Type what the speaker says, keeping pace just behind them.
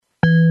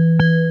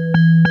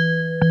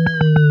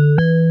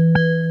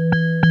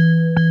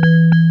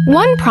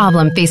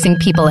problem facing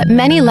people at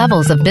many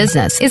levels of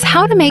business is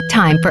how to make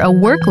time for a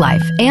work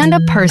life and a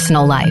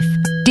personal life.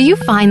 Do you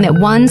find that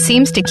one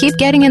seems to keep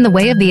getting in the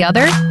way of the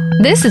other?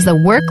 This is the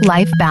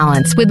Work-Life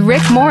Balance with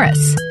Rick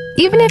Morris.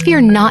 Even if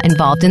you're not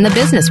involved in the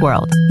business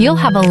world, you'll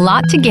have a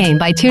lot to gain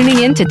by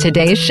tuning into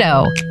today's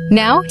show.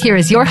 Now, here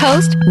is your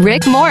host,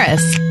 Rick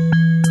Morris.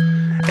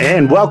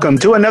 And welcome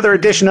to another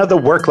edition of the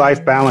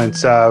Work-Life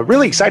Balance.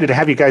 Really excited to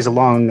have you guys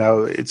along.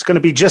 It's going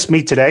to be just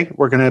me today.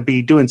 We're going to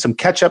be doing some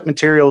catch-up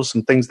materials,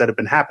 some things that have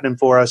been happening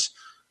for us.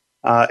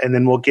 And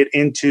then we'll get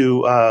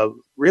into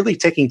really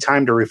taking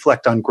time to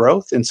reflect on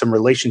growth and some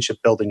relationship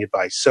building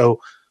advice.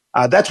 So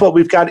that's what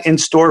we've got in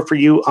store for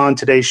you on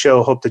today's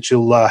show. Hope that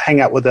you'll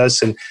hang out with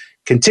us and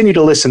continue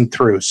to listen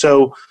through.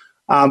 So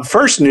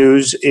first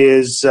news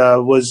is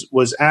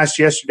was asked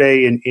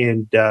yesterday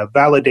and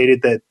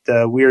validated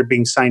that we are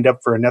being signed up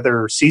for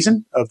another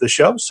season of the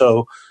show.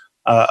 So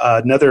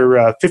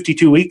another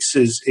 52 weeks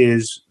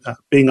is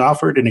being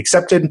offered and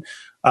accepted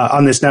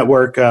on this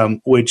network,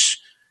 which,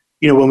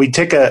 you know, when we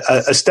take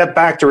a step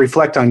back to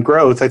reflect on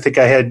growth, I think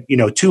I had,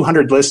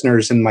 200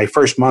 listeners in my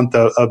first month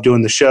of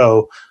doing the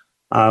show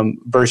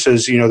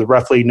versus, the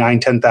roughly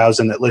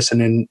 10,000 that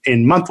listen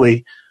in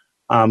monthly.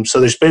 So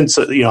there's been,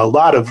 a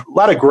lot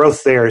of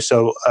growth there.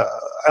 So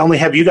I only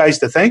have you guys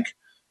to thank,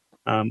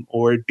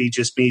 or it'd be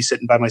just me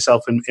sitting by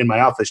myself in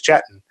my office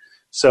chatting.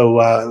 So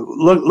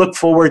look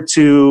forward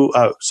to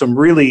some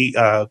really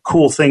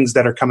cool things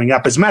that are coming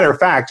up. As a matter of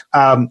fact,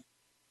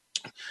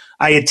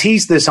 I had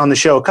teased this on the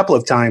show a couple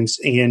of times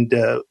and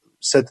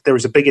said that there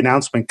was a big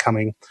announcement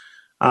coming.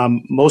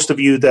 Most of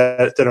you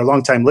that are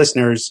longtime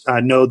listeners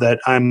know that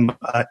I'm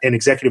an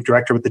executive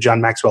director with the John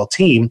Maxwell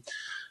team.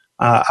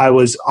 I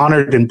was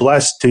honored and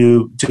blessed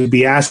to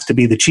be asked to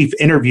be the chief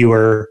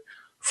interviewer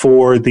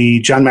for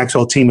the John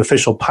Maxwell Team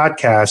official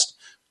podcast,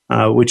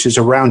 which is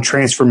around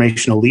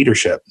transformational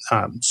leadership.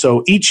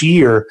 So each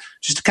year,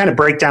 just to kind of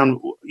break down,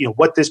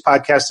 what this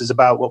podcast is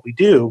about, what we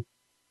do.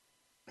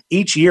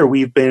 Each year,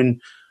 we've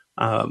been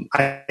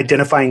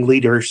identifying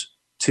leaders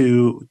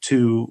to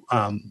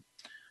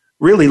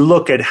really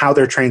look at how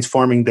they're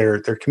transforming their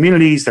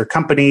communities, their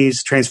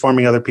companies,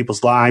 transforming other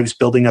people's lives,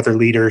 building other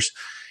leaders.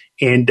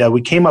 And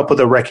we came up with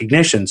a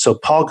recognition. So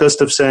Paul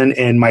Gustafson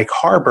and Mike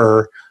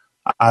Harbour,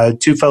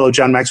 two fellow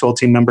John Maxwell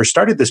team members,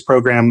 started this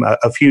program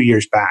a few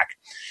years back.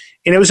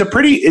 And it's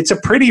a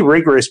pretty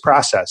rigorous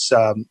process.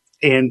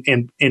 And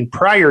in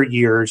prior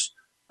years,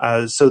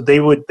 so they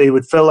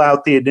would fill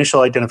out the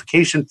initial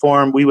identification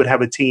form. We would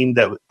have a team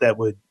that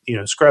would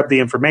scrub the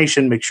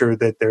information, make sure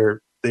that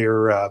they're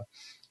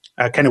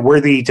kind of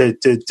worthy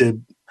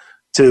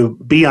to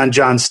be on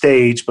John's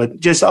stage, but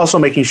just also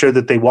making sure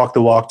that they walk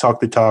the walk,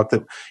 talk the talk,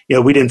 that,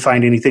 we didn't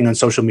find anything on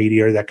social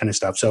media or that kind of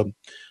stuff. So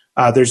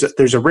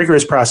there's a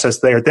rigorous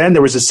process there. Then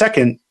there was a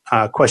second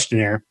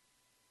questionnaire,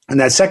 and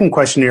that second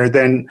questionnaire,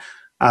 then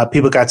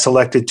people got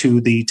selected to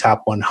the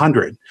top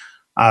 100.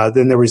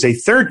 Then there was a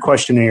third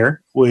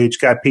questionnaire, which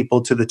got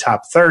people to the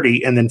top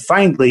 30. And then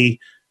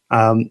finally,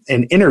 an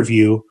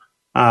interview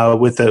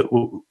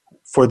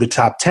for the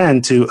top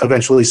 10 to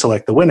eventually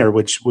select the winner,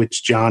 which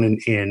John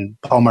and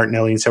Paul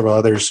Martinelli and several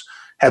others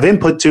have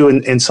input to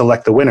and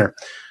select the winner.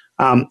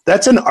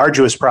 That's an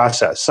arduous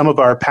process. Some of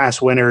our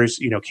past winners,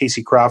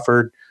 Casey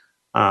Crawford,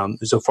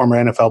 who's a former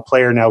NFL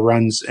player, now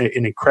runs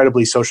an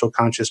incredibly social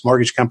conscious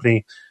mortgage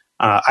company.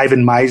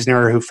 Ivan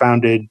Meisner, who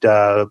founded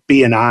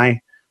BNI,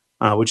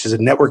 which is a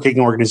networking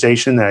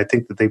organization that I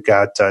think that they've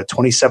got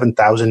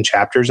 27,000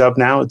 chapters of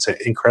now. It's an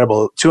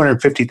incredible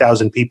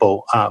 250,000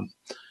 people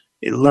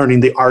learning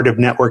the art of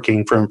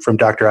networking from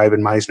Dr.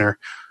 Ivan Meisner.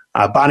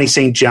 Bonnie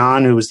St.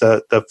 John, who was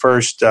the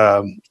first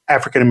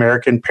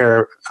African-American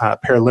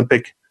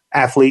Paralympic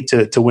athlete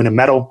to win a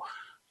medal,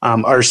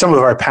 are some of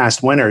our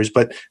past winners.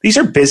 But these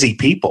are busy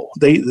people.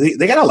 They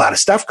got a lot of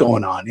stuff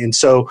going on. And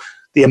so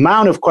the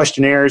amount of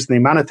questionnaires and the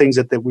amount of things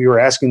that we were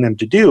asking them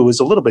to do was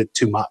a little bit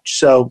too much.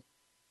 So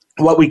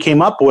what we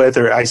came up with,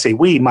 or I say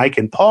we, Mike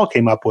and Paul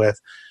came up with,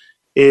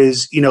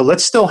 is,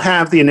 let's still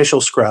have the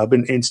initial scrub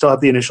and still have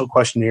the initial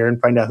questionnaire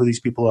and find out who these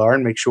people are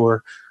and make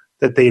sure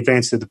that they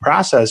advance through the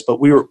process. But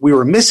we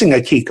were missing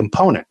a key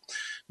component,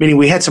 meaning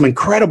we had some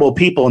incredible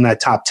people in that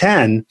top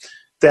 10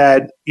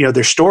 that,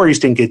 their stories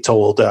didn't get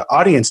told.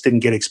 Audience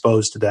didn't get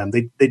exposed to them.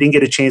 They didn't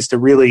get a chance to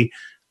really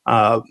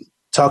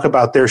talk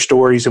about their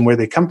stories and where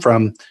they come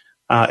from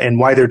and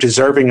why they're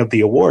deserving of the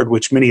award,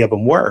 which many of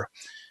them were.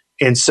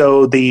 And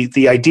so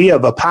the idea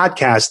of a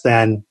podcast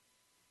then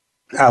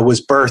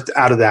was birthed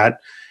out of that.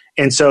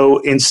 And so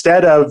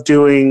instead of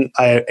doing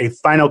a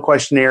final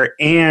questionnaire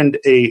and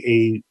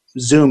a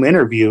Zoom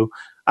interview,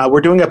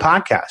 we're doing a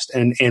podcast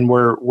and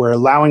we're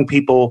allowing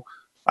people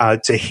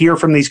to hear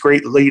from these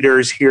great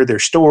leaders, hear their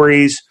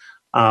stories,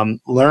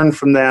 learn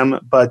from them,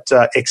 but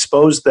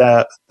expose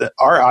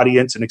our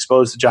audience and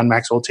expose the John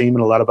Maxwell team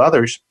and a lot of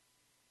others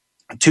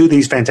to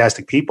these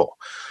fantastic people.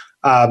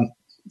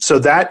 So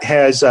that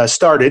has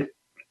started.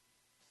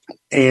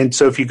 And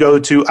so if you go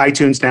to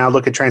iTunes now,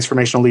 look at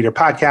Transformational Leader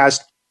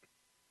Podcast,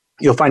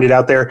 you'll find it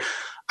out there.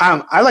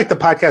 I like the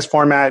podcast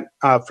format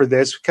for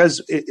this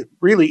because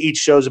really each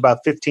show is about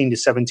 15 to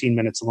 17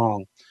 minutes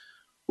long.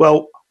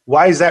 Well,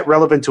 why is that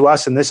relevant to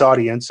us in this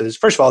audience? Is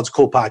first of all, it's a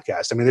cool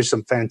podcast. I mean, there's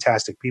some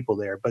fantastic people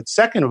there. But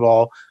second of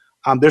all,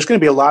 there's going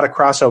to be a lot of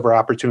crossover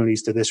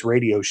opportunities to this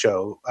radio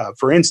show.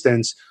 For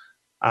instance,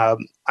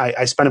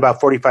 I spent about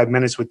 45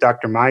 minutes with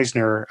Dr.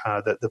 Meisner,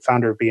 the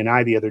founder of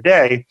BNI, the other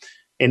day,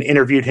 and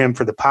interviewed him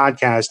for the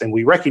podcast. And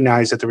we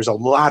recognized that there was a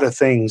lot of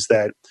things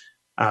that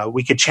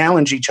we could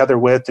challenge each other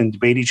with and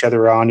debate each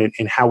other on,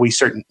 and how we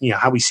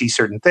see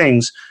certain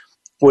things,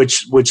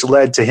 which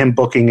led to him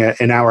booking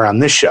an hour on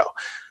this show.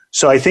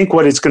 So I think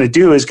what it's going to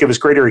do is give us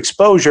greater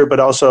exposure, but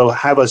also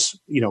have us,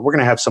 we're going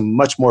to have some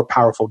much more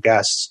powerful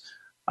guests.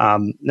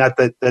 Not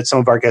that some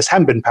of our guests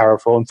haven't been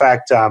powerful. In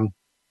fact,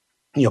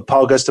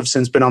 Paul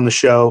Gustafson's been on the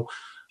show.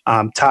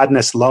 Todd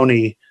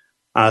Neslony,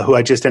 who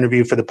I just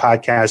interviewed for the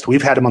podcast,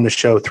 we've had him on the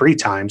show 3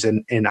 times,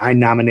 and I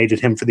nominated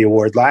him for the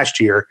award last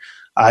year,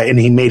 and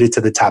he made it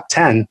to the top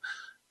 10.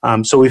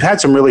 So we've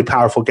had some really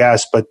powerful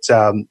guests, but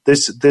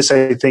this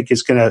I think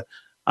is going to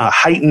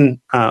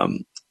heighten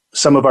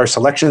some of our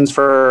selections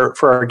for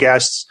our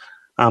guests,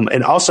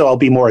 and also I'll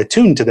be more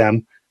attuned to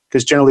them,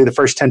 because generally the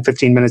first 10,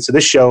 15 minutes of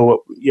this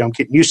show, I'm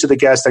getting used to the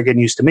guests, they're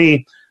getting used to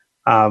me.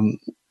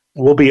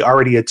 We'll be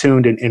already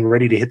attuned and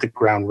ready to hit the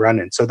ground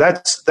running. So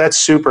that's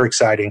super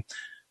exciting.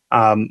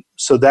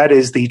 So that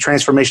is the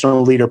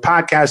Transformational Leader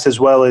podcast, as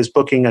well as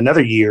booking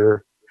another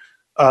year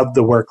of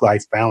the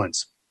work-life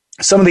balance.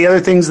 Some of the other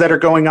things that are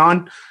going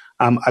on,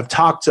 I've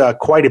talked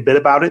quite a bit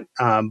about it,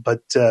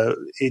 but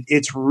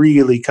it's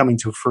really coming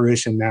to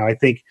fruition now. I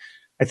think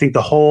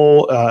the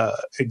whole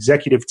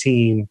executive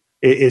team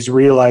is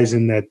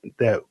realizing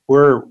that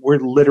we're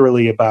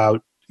literally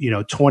about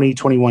 20,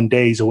 21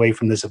 days away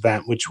from this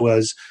event, which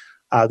was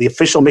the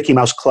official Mickey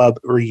Mouse Club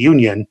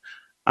reunion.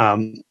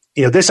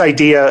 This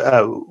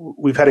idea,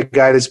 we've had a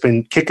guy that's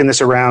been kicking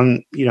this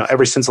around,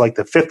 ever since like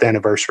the 5th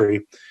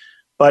anniversary.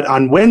 But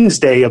on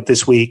Wednesday of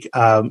this week,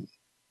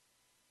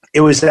 it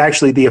was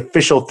actually the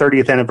official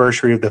 30th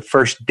anniversary of the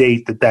first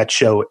date that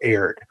show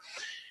aired.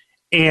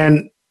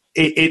 And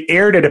it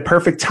aired at a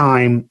perfect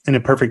time in a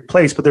perfect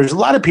place, but there's a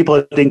lot of people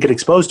that didn't get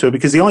exposed to it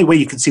because the only way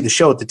you could see the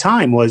show at the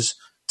time was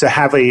to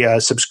have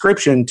a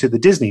subscription to the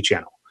Disney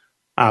Channel,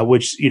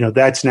 which,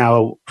 that's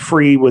now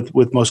free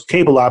with most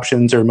cable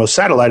options or most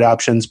satellite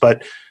options.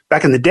 But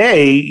back in the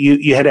day,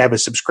 you had to have a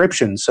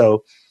subscription.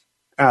 So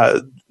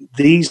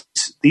these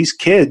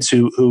kids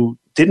who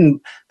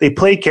they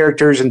played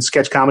characters in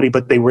sketch comedy,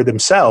 but they were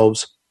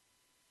themselves,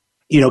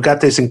 got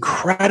this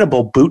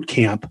incredible boot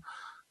camp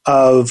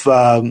of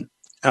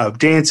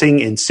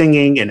dancing and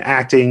singing and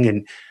acting,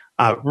 and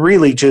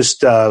really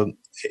just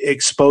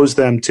exposed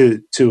them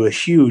to a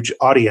huge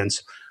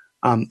audience.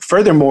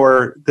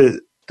 Furthermore,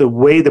 the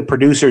way the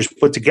producers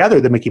put together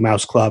the Mickey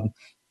Mouse Club,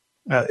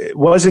 it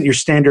wasn't your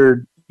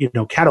standard,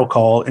 cattle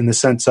call in the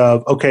sense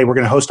of, okay, we're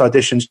going to host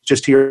auditions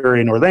just here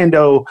in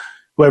Orlando.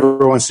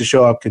 Whoever wants to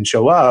show up can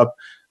show up.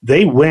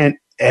 They went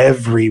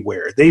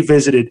everywhere. They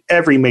visited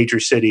every major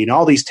city and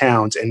all these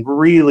towns and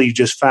really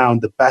just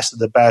found the best of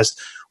the best,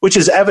 which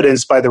is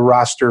evidenced by the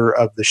roster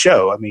of the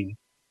show. I mean,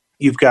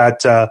 you've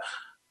got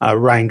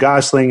Ryan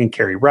Gosling and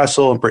Kerry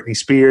Russell and Britney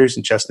Spears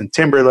and Justin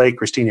Timberlake,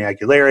 Christina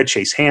Aguilera,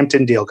 Chase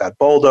Hampton, Dale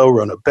Godboldo,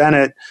 Rona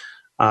Bennett,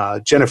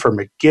 Jennifer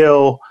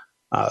McGill,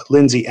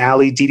 Lindsay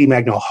Alley, Dee Dee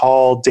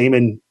Magnol-Hall,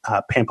 Damon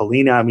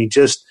Pampolina. I mean,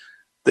 just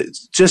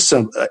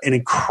an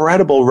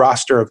incredible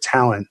roster of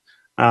talent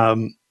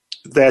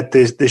that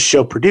this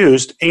show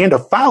produced, and a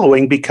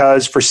following,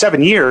 because for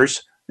 7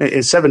 years,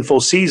 in 7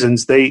 full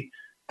seasons, they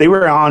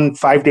were on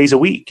 5 days a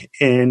week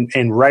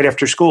and right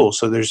after school.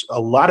 So there's a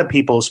lot of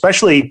people,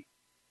 especially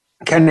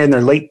kind of in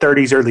their late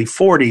 30s, early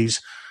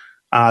 40s,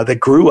 that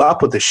grew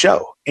up with the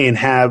show and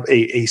have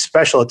a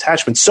special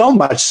attachment, so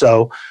much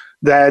so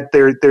that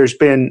there's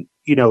been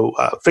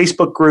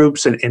Facebook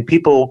groups and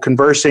people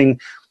conversing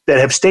that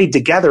have stayed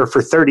together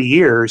for 30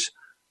 years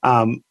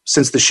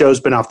since the show's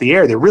been off the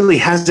air. There really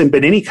hasn't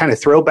been any kind of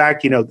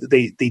throwback.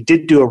 They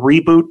did do a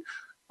reboot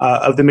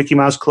of the Mickey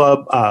Mouse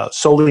Club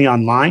solely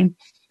online,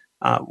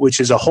 which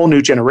is a whole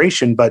new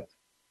generation. But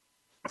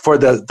for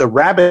the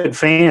rabid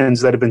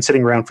fans that have been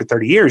sitting around for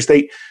 30 years,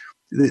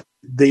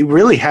 they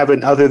really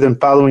haven't, other than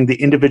following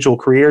the individual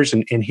careers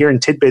and hearing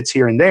tidbits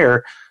here and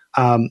there.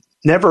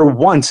 Never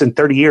once in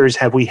 30 years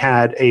have we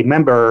had a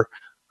member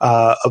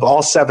of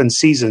all 7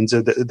 seasons,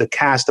 or the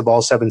cast of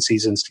all 7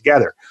 seasons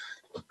together.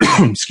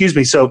 Excuse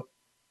me. So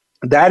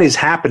that is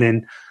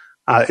happening.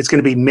 It's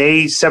going to be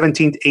May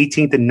 17th,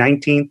 18th, and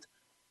 19th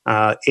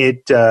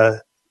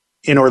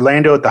in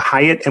Orlando at the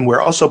Hyatt. And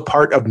we're also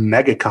part of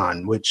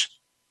MegaCon, which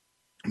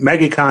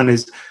MegaCon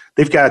is,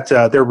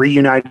 they're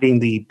reuniting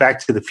the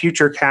Back to the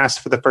Future cast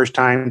for the first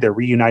time. They're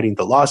reuniting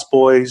the Lost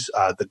Boys,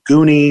 the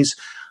Goonies.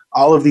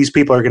 All of these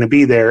people are going to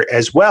be there,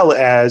 as well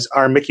as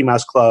our Mickey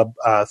Mouse Club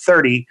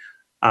 30.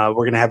 We're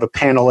going to have a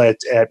panel at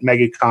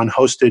MegaCon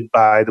hosted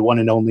by the one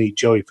and only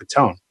Joey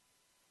Fatone.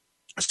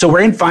 So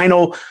we're in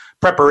final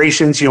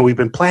preparations. We've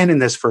been planning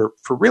this for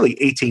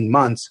really 18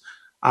 months.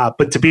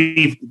 But to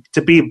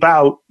be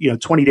about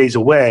 20 days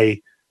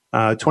away,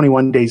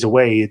 21 days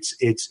away,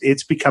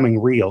 it's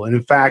becoming real. And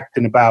in fact,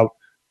 in about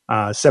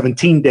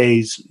 17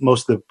 days,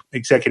 most of the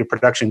executive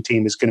production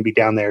team is going to be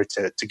down there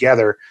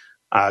together,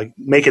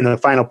 making the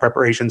final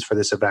preparations for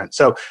this event.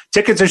 So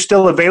tickets are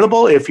still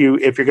available. If you're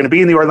going to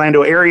be in the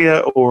Orlando area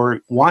or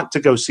want to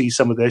go see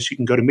some of this, you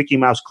can go to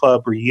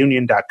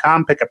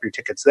MickeyMouseClubReunion.com, pick up your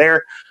tickets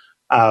there.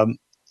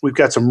 We've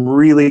got some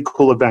really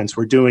cool events.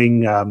 We're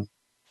doing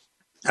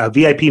a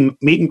VIP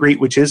meet and greet,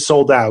 which is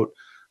sold out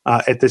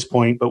at this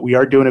point, but we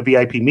are doing a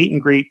VIP meet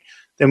and greet.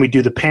 Then we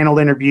do the panel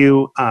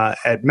interview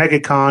at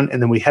MegaCon,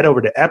 and then we head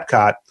over to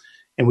Epcot,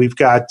 and we've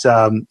got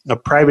a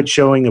private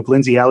showing of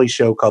Lindsay Alley's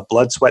show called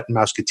Blood, Sweat, and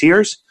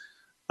Mouseketeers.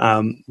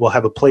 We'll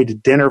have a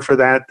plated dinner for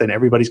that. Then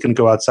everybody's going to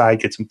go outside,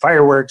 get some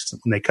fireworks.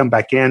 When they come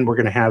back in, we're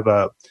going to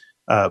have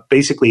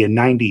basically a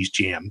 90s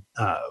jam.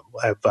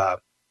 We'll have a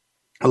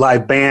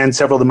live band.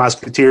 Several of the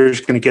Mouseketeers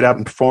are going to get up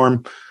and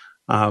perform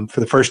for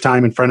the first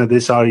time in front of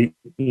these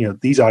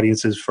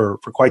audiences for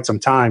quite some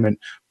time, and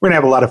we're gonna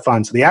have a lot of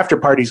fun. So the after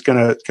party is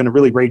gonna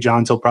really rage on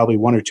until probably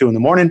 1 or 2 in the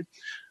morning.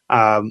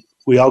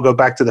 We all go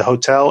back to the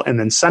hotel, and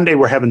then Sunday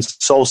we're having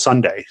Soul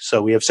Sunday.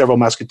 So we have several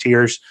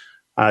Musketeers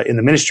in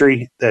the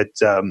ministry that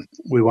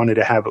we wanted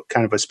to have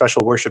kind of a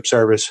special worship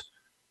service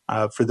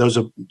for those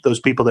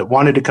people that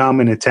wanted to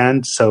come and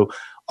attend. So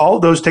all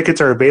those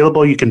tickets are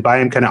available. You can buy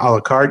them kind of a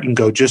la carte. You can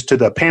go just to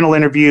the panel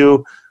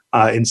interview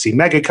and see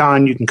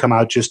MegaCon. You can come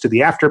out just to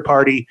the after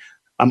party.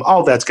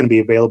 All that's going to be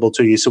available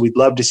to you. So we'd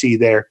love to see you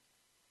there.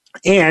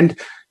 And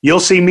you'll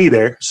see me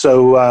there.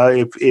 So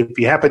if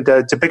you happen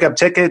to pick up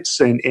tickets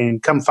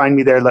and come find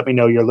me there, let me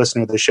know you're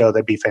listening to the show.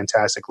 That'd be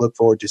fantastic. Look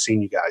forward to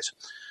seeing you guys.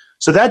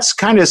 So that's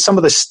kind of some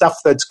of the stuff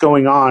that's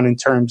going on in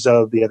terms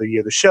of the other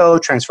year of the show,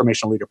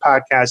 Transformational Leader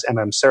Podcast,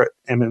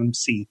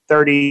 MMC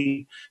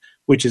 30,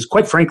 which is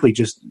quite frankly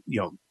just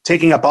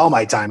taking up all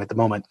my time at the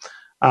moment.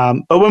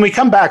 But when we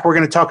come back, we're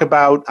going to talk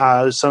about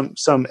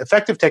some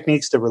effective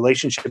techniques to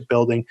relationship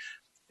building.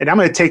 And I'm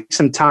going to take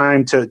some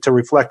time to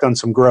reflect on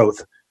some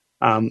growth,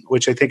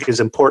 which I think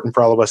is important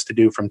for all of us to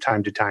do from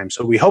time to time.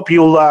 So we hope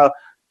you'll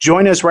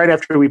join us right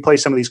after we play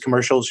some of these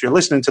commercials. You're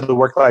listening to the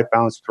Work-Life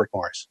Balance with Rick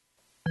Morris.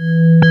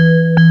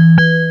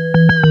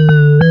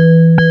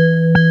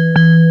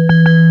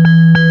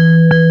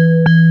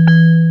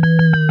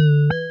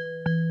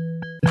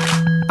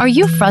 Are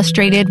you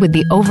frustrated with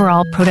the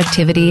overall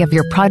productivity of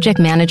your project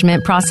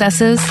management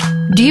processes?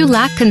 Do you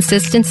lack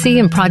consistency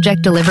in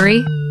project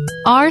delivery?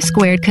 R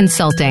Squared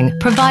Consulting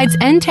provides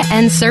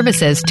end-to-end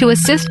services to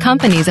assist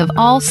companies of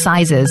all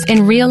sizes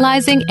in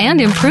realizing and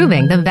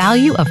improving the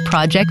value of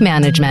project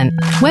management.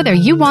 Whether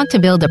you want to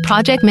build a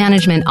project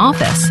management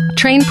office,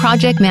 train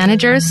project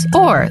managers,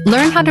 or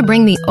learn how to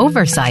bring the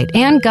oversight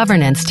and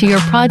governance to your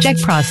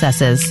project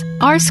processes,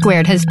 R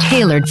Squared has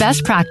tailored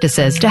best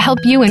practices to help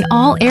you in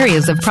all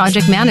areas of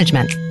project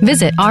management.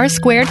 Visit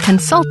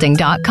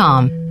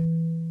rsquaredconsulting.com.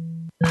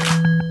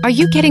 Are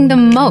you getting the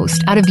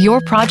most out of your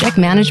project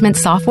management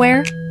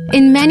software?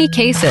 In many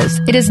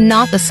cases, it is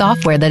not the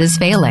software that is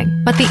failing,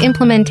 but the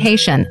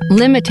implementation,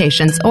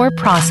 limitations, or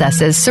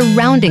processes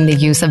surrounding the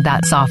use of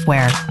that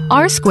software.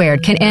 R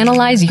Squared can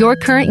analyze your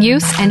current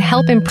use and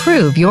help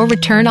improve your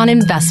return on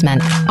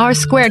investment. R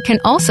Squared can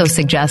also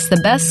suggest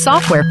the best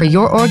software for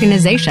your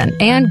organization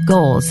and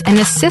goals and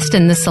assist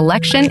in the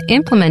selection,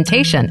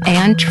 implementation,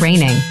 and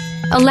training.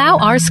 Allow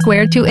R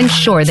Squared to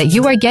ensure that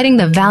you are getting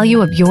the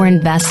value of your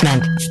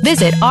investment.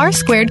 Visit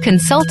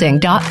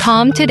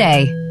rsquaredconsulting.com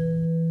today.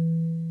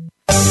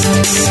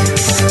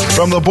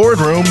 From the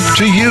boardroom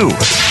to you,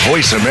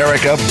 Voice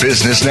America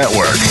Business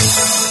Network.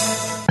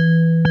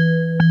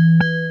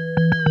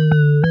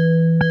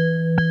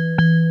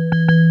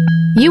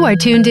 You are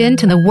tuned in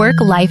to the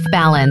Work-Life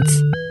Balance.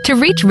 To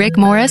reach Rick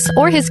Morris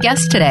or his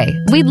guest today,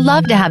 we'd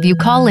love to have you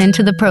call in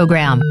to the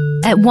program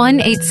at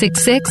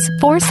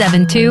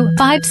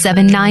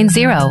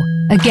 1-866-472-5790.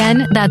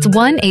 Again, that's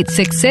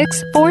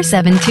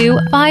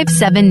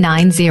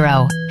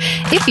 1-866-472-5790.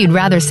 If you'd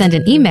rather send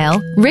an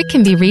email, Rick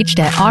can be reached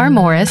at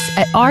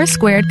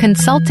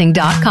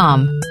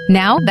rmorris@rsquaredconsulting.com.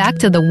 Now, back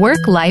to the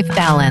Work-Life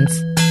Balance.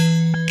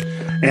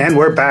 And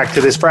we're back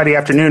to this Friday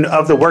afternoon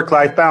of the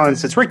Work-Life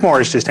Balance. It's Rick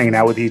Morris just hanging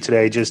out with you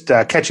today, just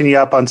catching you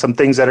up on some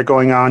things that are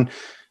going on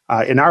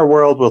in our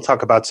world. We'll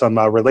talk about some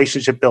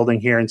relationship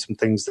building here and some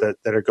things that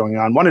are going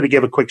on. Wanted to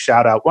give a quick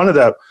shout out. One of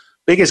the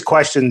biggest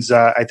questions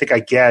I think I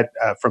get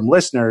from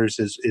listeners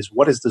is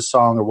what is the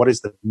song or what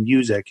is the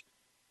music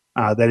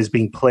that is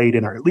being played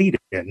in our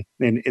lead-in?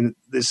 And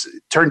this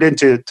turned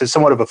into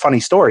somewhat of a funny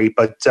story,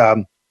 but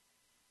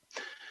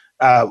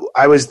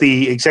I was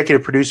the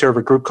executive producer of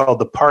a group called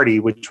The Party,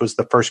 which was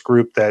the first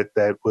group that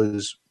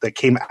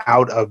came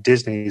out of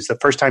Disney. It's the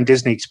first time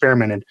Disney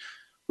experimented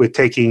with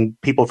taking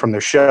people from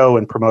their show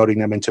and promoting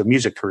them into a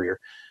music career.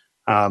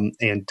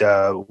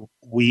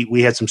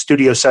 We had some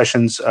studio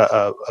sessions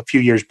a few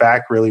years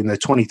back, really in the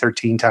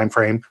 2013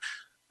 timeframe.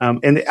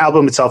 And the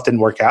album itself didn't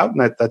work out,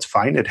 and that's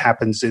fine. It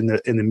happens in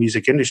the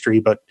music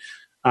industry. But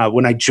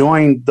when I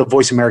joined the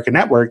Voice America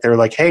Network, they were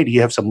like, hey, do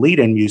you have some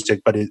lead-in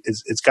music? But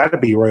it's got to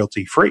be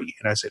royalty-free.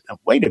 And I said, no,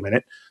 wait a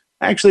minute.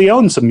 I actually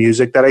own some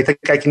music that I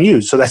think I can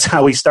use. So that's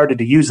how we started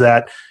to use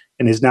that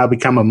and has now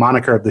become a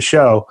moniker of the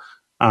show.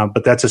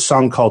 But that's a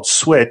song called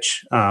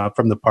Switch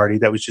from the party.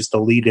 That was just the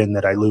lead-in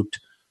that I looped.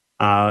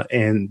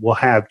 And we'll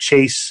have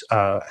Chase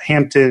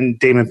Hampton,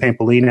 Damon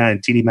Pampolina,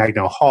 and Dee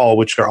Magno Hall,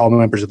 which are all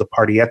members of the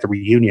party at the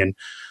reunion.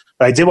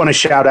 But I did want to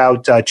shout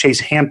out Chase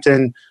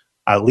Hampton,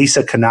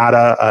 Lisa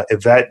Kanata,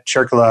 Yvette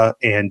Chirkala,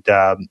 and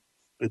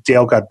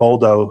Dale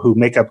Godboldo, who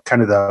make up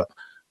kind of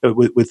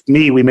with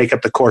me, we make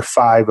up the core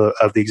five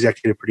of the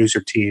executive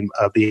producer team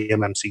of the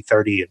MMC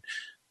 30. And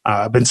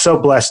I've been so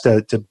blessed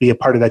to be a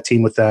part of that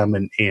team with them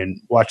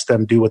and watch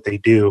them do what they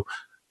do,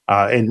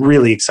 and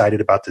really excited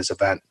about this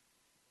event.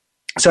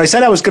 So I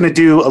said I was going to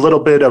do a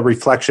little bit of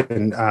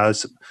reflection.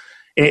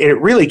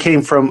 It really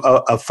came from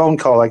a phone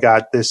call I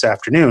got this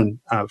afternoon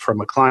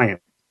from a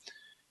client.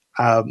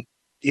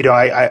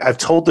 I've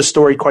told the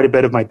story quite a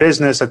bit of my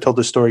business. I've told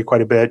the story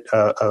quite a bit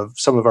of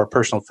some of our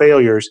personal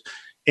failures.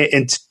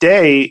 And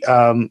today,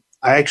 I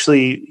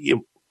actually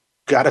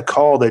got a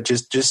call that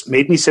just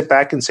made me sit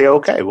back and say,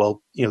 okay,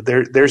 well,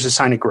 there's a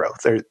sign of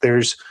growth.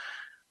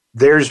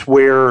 There's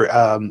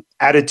where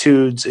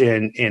attitudes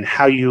and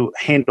how you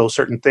handle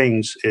certain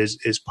things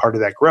is part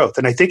of that growth.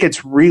 And I think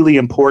it's really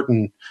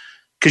important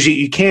because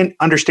you can't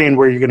understand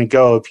where you're going to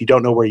go if you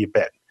don't know where you've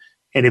been.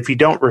 And if you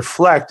don't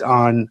reflect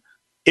on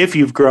if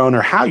you've grown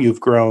or how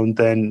you've grown,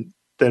 then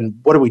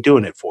what are we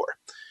doing it for?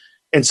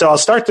 And so I'll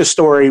start the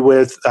story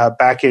with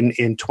back in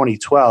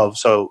 2012.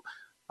 So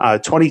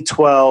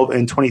 2012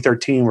 and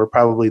 2013 were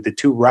probably the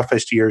two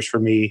roughest years for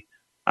me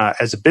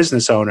as a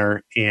business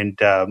owner, and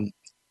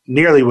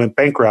nearly went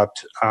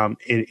bankrupt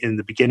in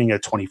the beginning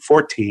of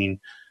 2014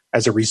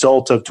 as a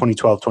result of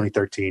 2012,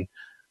 2013.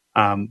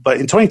 But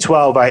in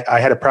 2012, I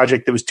had a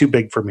project that was too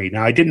big for me.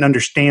 Now, I didn't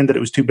understand that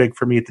it was too big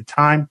for me at the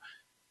time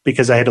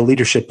because I had a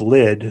leadership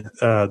lid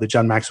that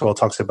John Maxwell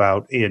talks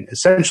about. And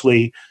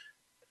essentially,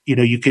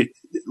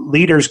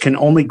 leaders can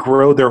only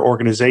grow their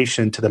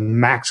organization to the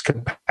max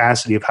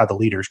capacity of how the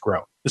leaders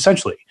grow,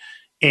 essentially.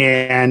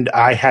 And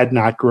I had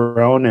not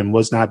grown and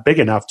was not big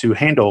enough to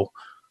handle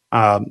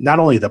not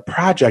only the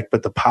project,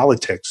 but the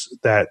politics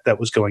that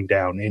was going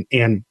down.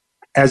 And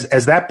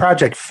as that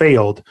project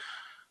failed,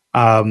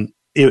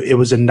 it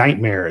was a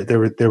nightmare.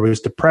 There was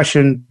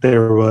depression.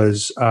 There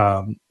was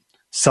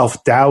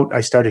self-doubt. I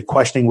started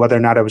questioning whether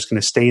or not I was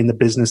going to stay in the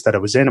business that I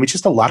was in. I mean,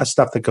 just a lot of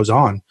stuff that goes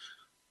on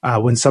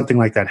when something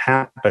like that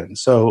happens.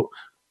 So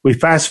we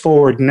fast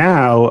forward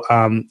now,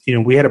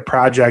 we had a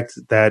project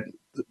that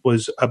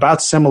was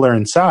about similar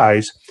in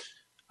size,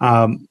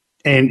 and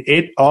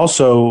it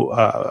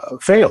also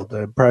failed.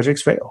 The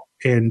projects fail.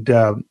 And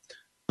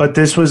but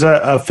this was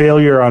a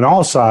failure on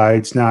all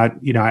sides. Not,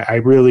 I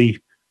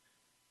really,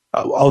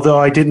 although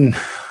I didn't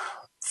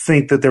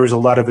think that there was a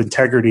lot of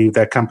integrity of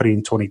that company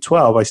in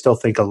 2012, I still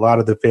think a lot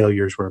of the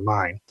failures were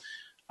mine.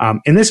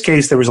 In this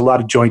case, there was a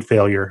lot of joint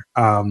failure.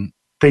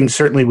 Things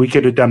certainly we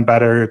could have done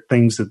better,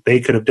 things that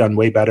they could have done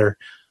way better.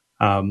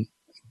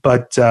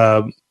 But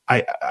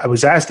I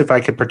was asked if I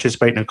could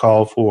participate in a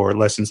call for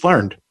lessons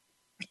learned.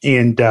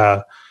 And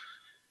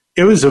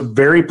it was a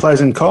very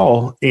pleasant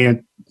call.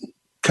 And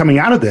coming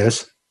out of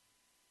this,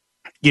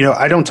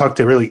 I don't talk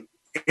to really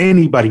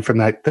anybody from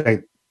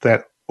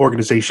that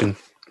organization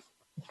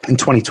in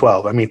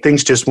 2012. I mean,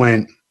 things just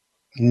went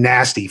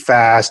nasty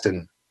fast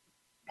and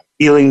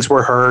feelings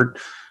were hurt.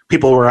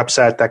 People were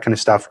upset, that kind of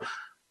stuff.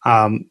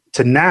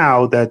 To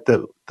now that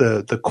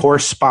the core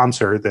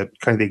sponsor, that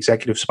kind of the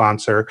executive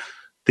sponsor,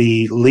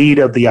 the lead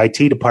of the IT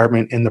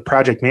department, and the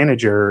project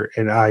manager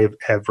and I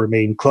have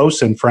remained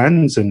close and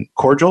friends and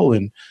cordial.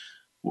 And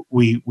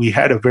we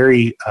had a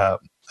very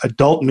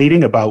adult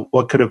meeting about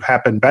what could have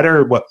happened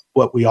better,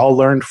 what we all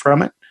learned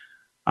from it.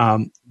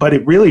 But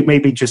it really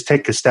made me just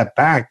take a step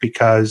back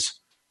because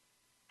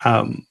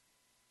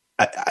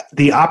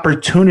the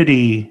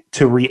opportunity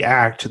to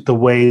react the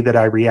way that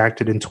I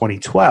reacted in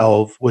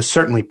 2012 was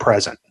certainly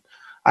present.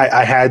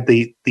 I had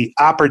the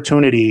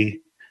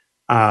opportunity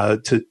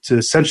to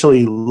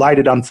essentially light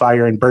it on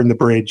fire and burn the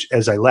bridge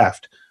as I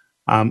left.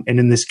 And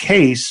in this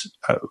case,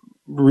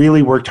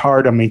 really worked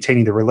hard on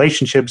maintaining the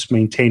relationships,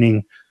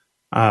 maintaining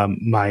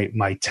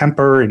my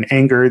temper and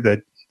anger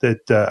that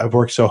I've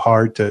worked so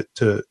hard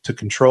to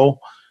control.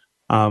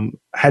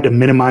 Had to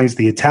minimize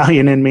the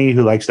Italian in me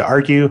who likes to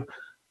argue.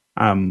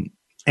 And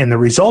the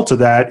result of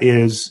that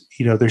is,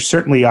 there's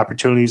certainly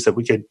opportunities that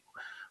we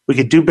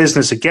could do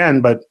business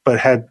again, but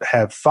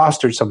have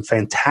fostered some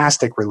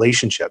fantastic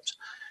relationships.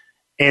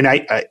 And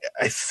I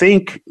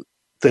think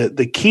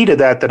the key to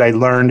that I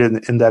learned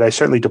and that I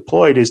certainly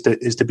deployed is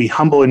to be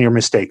humble in your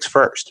mistakes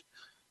first.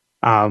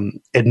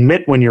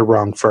 Admit when you're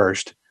wrong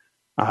first,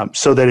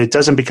 so that it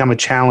doesn't become a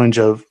challenge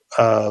of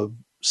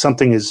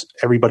something is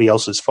everybody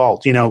else's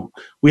fault.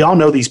 We all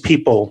know these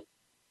people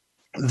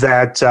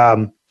that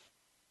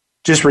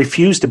just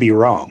refuse to be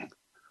wrong,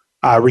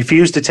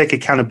 refuse to take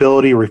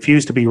accountability,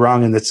 refuse to be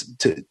wrong. And that's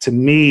to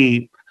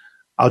me,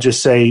 I'll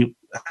just say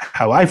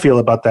how I feel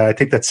about that. I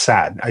think that's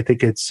sad. I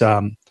think it's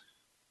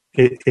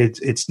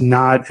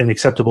not an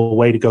acceptable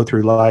way to go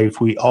through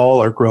life. We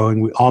all are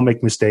growing. We all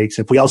make mistakes.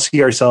 If we all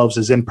see ourselves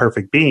as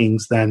imperfect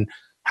beings, then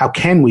how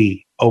can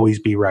we always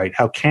be right?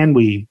 How can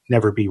we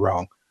never be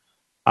wrong?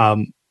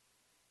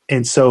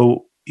 And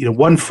so,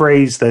 one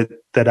phrase that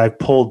I've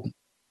pulled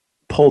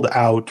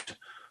out,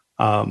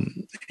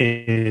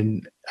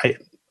 and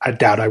I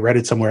doubt I read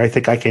it somewhere. I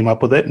think I came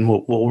up with it, and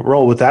we'll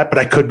roll with that, but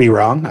I could be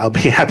wrong. I'll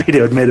be happy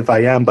to admit if I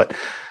am, but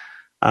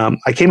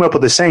I came up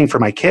with a saying for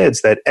my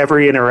kids that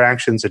every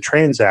interaction is a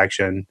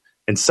transaction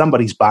and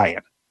somebody's buying.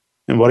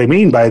 And what I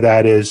mean by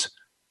that is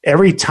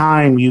every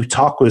time you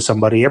talk with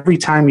somebody, every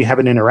time you have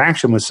an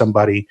interaction with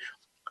somebody,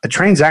 a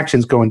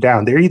transaction's going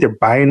down. They're either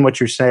buying what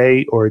you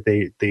say or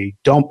they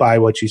don't buy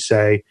what you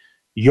say.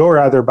 You're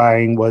either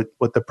buying what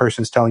the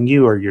person's telling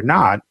you or you're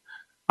not.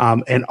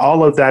 And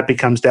all of that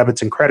becomes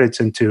debits and credits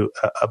into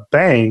a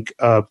bank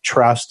of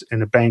trust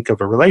and a bank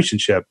of a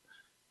relationship.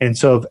 And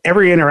so if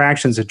every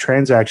interaction is a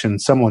transaction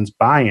someone's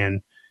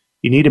buying,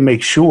 you need to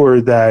make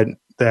sure that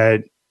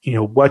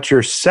what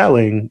you're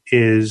selling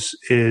is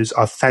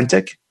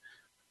authentic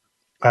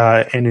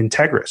and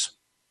integrous.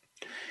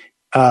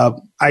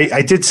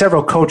 I did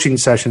several coaching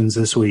sessions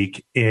this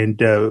week, and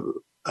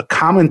a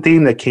common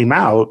theme that came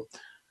out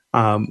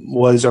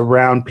was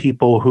around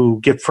people who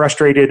get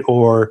frustrated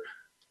or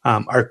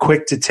are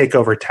quick to take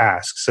over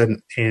tasks.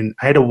 And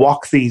I had to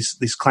walk these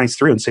clients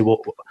through and say,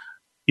 well,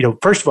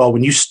 first of all,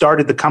 when you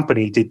started the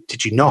company,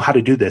 did you know how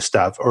to do this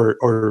stuff,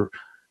 or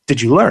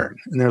did you learn?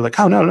 And they're like,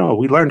 oh, no,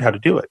 we learned how to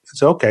do it.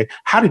 So, okay,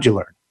 how did you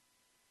learn?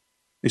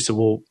 They said,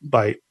 well,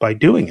 by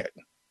doing it.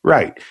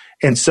 Right.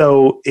 And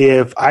so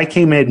if I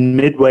came in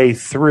midway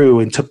through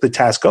and took the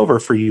task over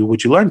for you,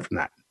 would you learn from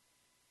that?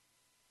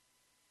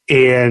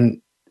 And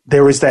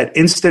there was that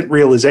instant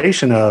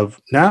realization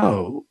of,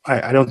 no,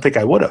 I don't think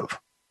I would have.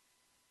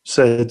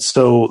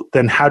 So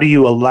then how do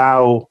you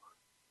allow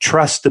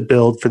trust to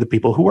build for the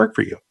people who work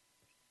for you?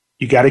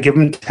 You got to give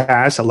them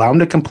tasks, allow them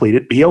to complete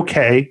it, be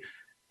okay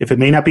if it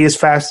may not be as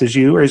fast as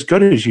you or as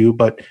good as you,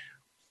 but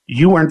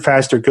you weren't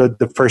fast or good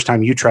the first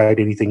time you tried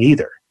anything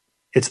either.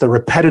 It's the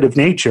repetitive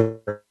nature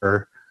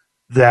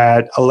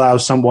that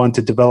allows someone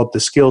to develop the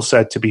skill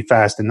set to be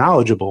fast and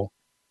knowledgeable.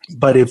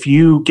 But if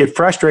you get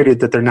frustrated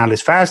that they're not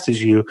as fast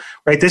as you,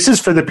 right? This is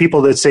for the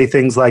people that say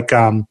things like,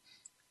 well,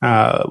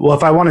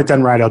 if I want it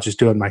done right, I'll just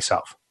do it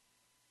myself.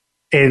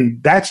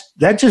 And that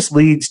just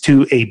leads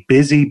to a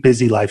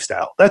busy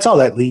lifestyle. That's all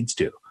that leads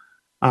to.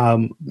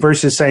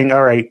 Versus saying,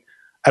 all right,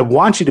 I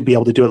want you to be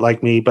able to do it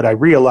like me, but I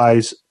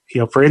realize,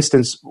 for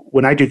instance,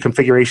 when I do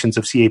configurations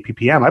of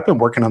CAPPM, I've been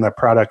working on that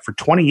product for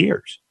 20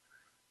 years,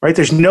 right?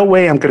 There's no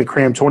way I'm going to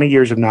cram 20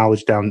 years of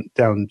knowledge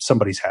down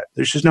somebody's head.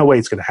 There's just no way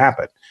it's going to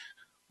happen.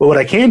 But what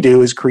I can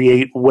do is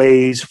create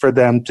ways for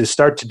them to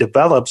start to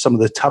develop some of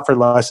the tougher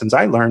lessons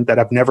I learned that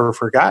I've never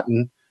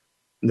forgotten.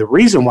 And the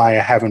reason why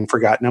I haven't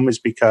forgotten them is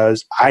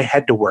because I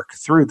had to work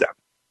through them.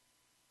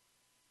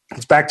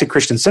 It's back to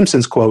Christian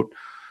Simpson's quote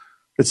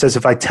that says,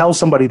 if I tell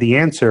somebody the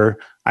answer,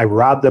 I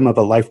rob them of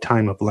a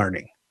lifetime of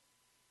learning.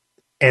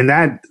 And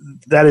that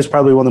is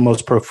probably one of the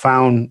most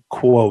profound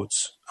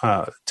quotes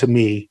to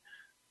me,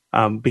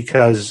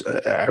 because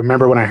I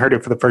remember when I heard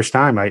it for the first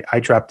time, I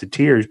dropped to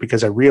tears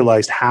because I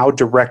realized how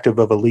directive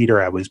of a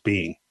leader I was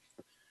being.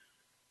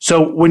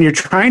 So when you're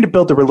trying to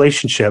build a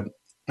relationship,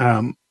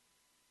 I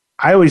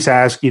always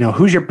ask,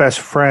 who's your best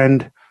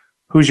friend?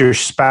 Who's your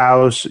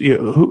spouse?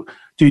 Who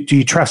do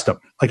you trust them?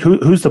 Like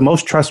who's the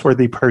most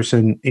trustworthy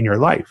person in your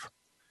life?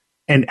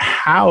 And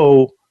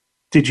how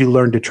did you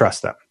learn to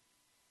trust them?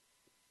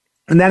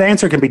 And that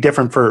answer can be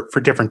different for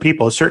different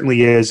people. It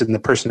certainly is in the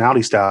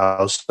personality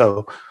styles.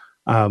 So,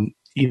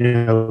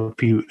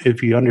 if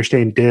you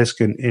understand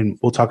DISC, and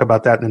we'll talk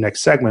about that in the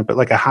next segment, but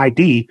like a high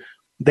D,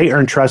 they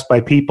earn trust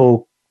by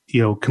people,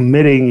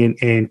 committing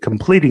and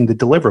completing the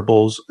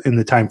deliverables in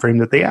the time frame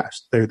that they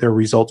asked. They're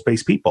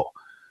results-based people.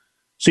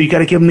 So you got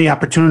to give them the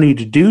opportunity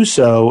to do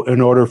so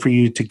in order for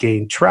you to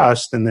gain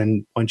trust. And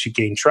then once you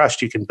gain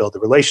trust, you can build a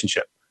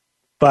relationship.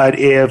 But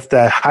if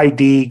the high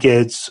D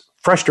gets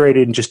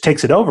frustrated and just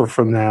takes it over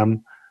from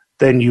them,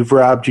 then you've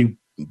robbed you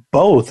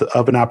both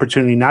of an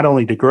opportunity not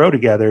only to grow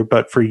together,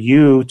 but for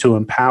you to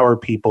empower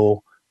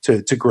people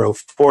to grow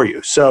for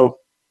you. So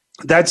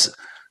that's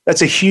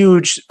a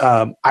huge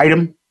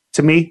item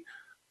to me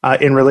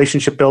in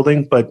relationship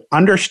building. But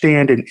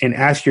understand and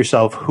ask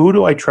yourself, who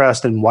do I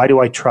trust and why do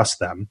I trust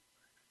them?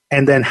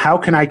 And then how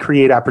can I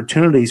create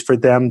opportunities for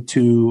them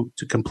to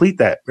complete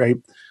that, right?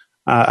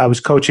 I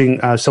was coaching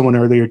someone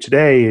earlier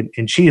today,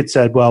 and she had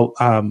said, well,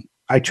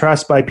 I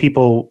trust by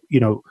people,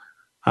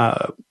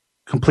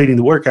 completing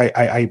the work.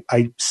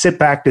 I sit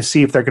back to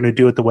see if they're going to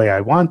do it the way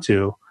I want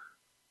to,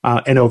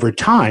 and over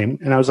time.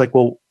 And I was like,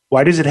 well,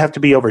 why does it have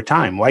to be over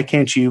time? Why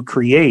can't you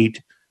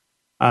create,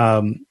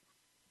 a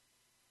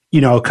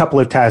couple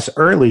of tasks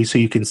early so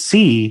you can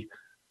see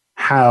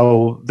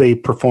how they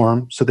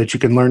perform, so that you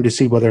can learn to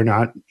see whether or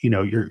not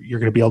you're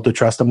going to be able to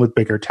trust them with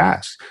bigger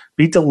tasks.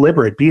 Be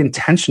deliberate, be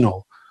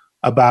intentional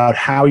about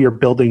how you're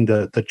building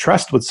the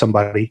trust with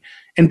somebody.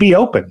 and be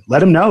open. Let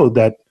them know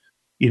that,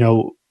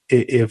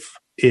 if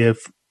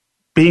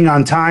being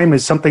on time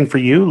is something for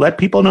you, let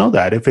people know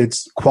that. If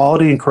it's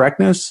quality and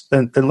correctness,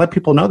 then let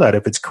people know that.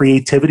 If it's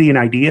creativity and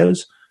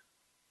ideas,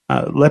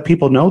 let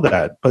people know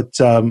that. But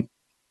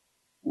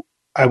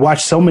I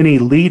watch so many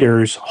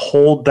leaders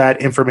hold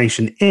that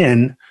information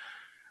in,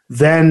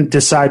 then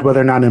decide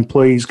whether or not an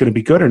employee is going to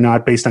be good or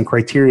not based on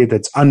criteria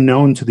that's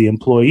unknown to the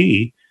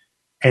employee,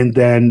 and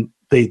then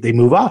they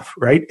move off,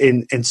 right?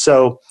 And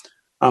so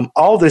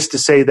all this to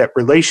say that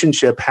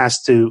relationship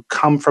has to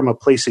come from a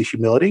place of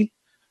humility.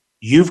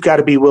 You've got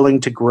to be willing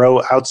to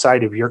grow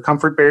outside of your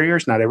comfort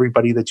barriers. Not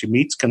everybody that you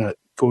meet is going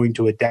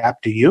to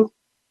adapt to you.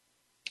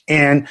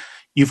 And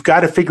you've got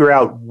to figure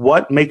out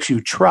what makes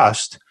you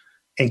trust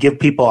and give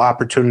people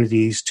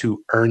opportunities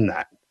to earn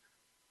that.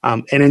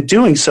 And in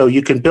doing so,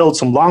 you can build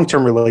some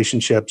long-term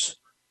relationships.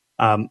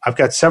 I've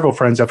got several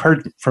friends I've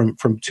heard from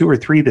 2 or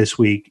 3 this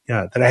week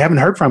that I haven't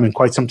heard from in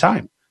quite some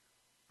time.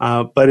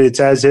 But it's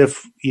as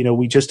if,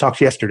 we just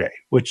talked yesterday,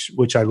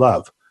 which I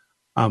love.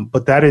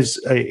 But that is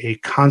a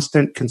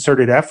constant,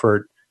 concerted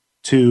effort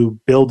to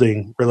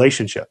building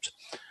relationships.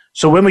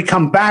 So when we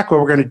come back,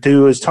 what we're going to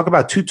do is talk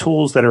about 2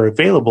 tools that are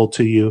available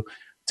to you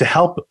to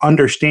help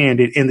understand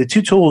it. And the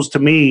 2 tools, to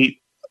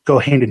me, go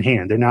hand in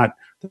hand. They're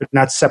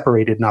not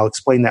separated, and I'll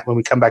explain that when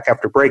we come back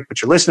after break.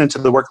 But you're listening to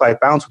The Work-Life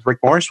Balance with Rick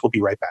Morris. We'll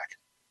be right back.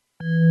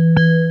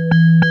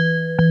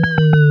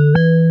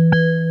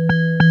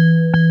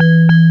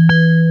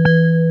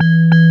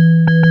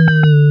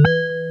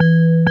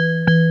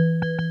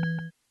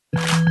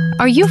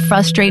 Are you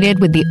frustrated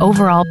with the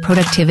overall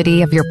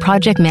productivity of your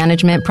project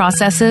management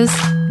processes?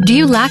 Do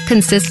you lack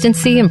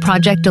consistency in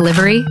project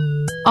delivery?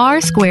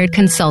 R Squared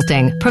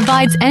Consulting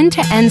provides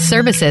end-to-end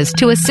services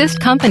to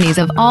assist companies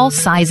of all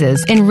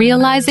sizes in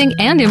realizing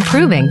and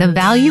improving the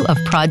value of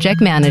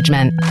project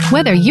management.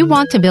 Whether you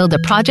want to build a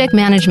project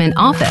management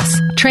office,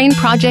 train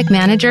project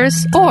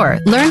managers, or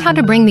learn how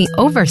to bring the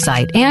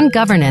oversight and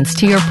governance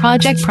to your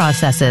project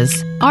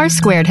processes, R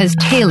Squared has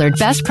tailored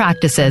best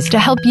practices to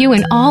help you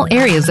in all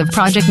areas of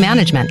project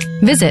management.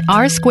 Visit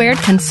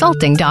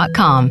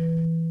rsquaredconsulting.com.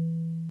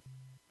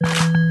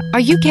 Are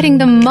you getting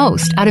the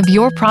most out of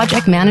your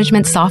project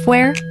management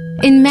software?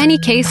 In many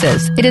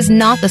cases, it is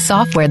not the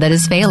software that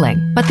is failing,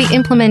 but the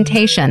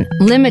implementation,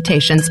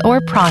 limitations,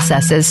 or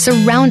processes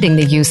surrounding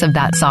the use of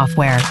that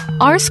software.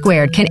 R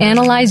Squared can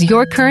analyze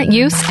your current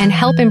use and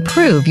help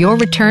improve your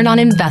return on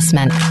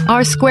investment.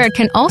 R Squared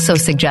can also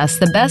suggest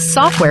the best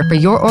software for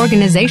your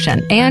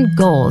organization and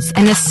goals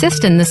and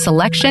assist in the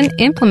selection,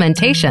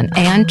 implementation,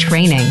 and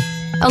training.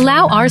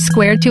 Allow R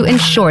Squared to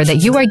ensure that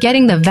you are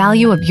getting the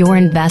value of your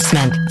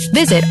investment.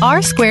 Visit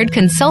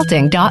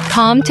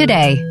rsquaredconsulting.com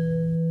today.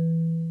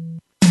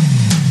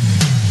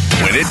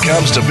 When it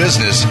comes to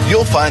business,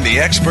 you'll find the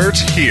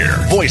experts here.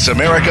 Voice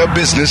America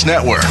Business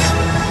Network.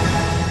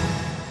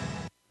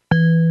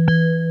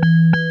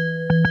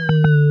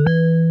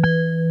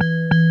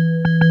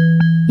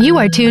 You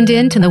are tuned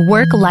in to the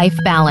Work-Life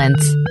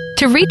Balance.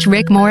 To reach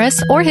Rick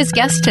Morris or his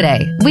guest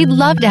today, we'd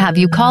love to have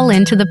you call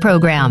in to the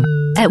program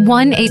at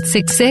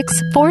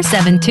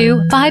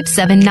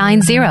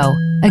 1-866-472-5790.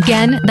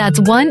 Again, that's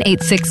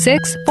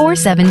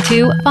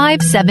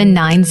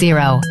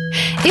 1-866-472-5790.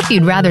 If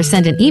you'd rather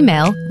send an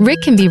email,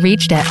 Rick can be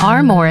reached at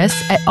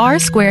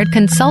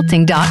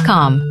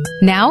rmorris@rsquaredconsulting.com.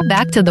 Now,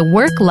 back to the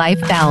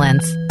Work-Life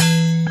Balance.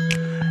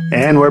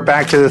 And we're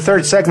back to the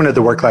third segment of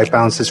the Work-Life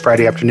Balance this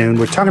Friday afternoon.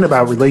 We're talking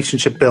about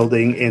relationship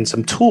building and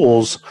some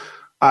tools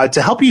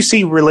to help you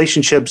see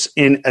relationships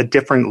in a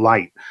different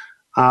light.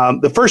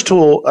 The first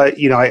tool,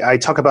 I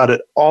talk about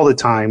it all the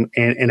time,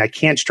 and I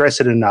can't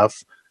stress it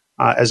enough.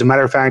 As a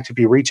matter of fact, if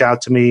you reach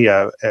out to me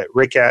at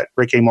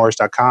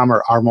rick@rickamorris.com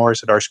or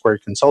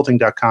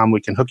rmorris@rsquaredconsulting.com,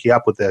 we can hook you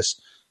up with this.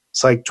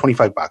 It's like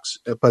 $25,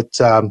 but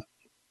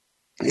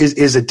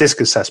is a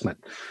DISC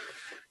assessment.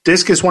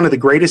 DISC is one of the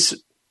greatest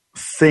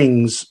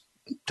things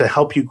to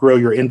help you grow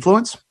your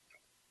influence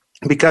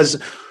because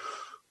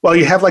well,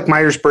 you have like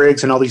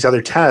Myers-Briggs and all these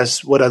other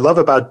tests. What I love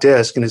about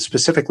DISC, and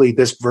specifically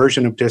this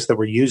version of DISC that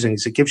we're using,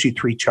 is it gives you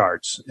 3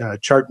 charts.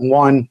 Chart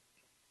 1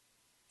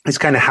 is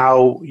kind of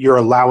how you're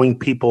allowing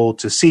people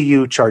to see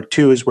you. Chart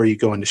 2 is where you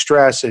go into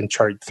stress. And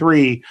chart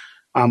 3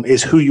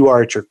 is who you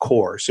are at your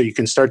core. So you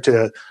can start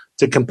to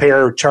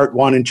compare chart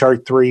 1 and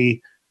chart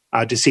 3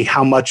 to see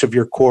how much of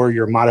your core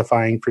you're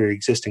modifying for your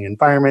existing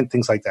environment,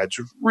 things like that. It's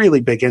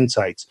really big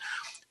insights.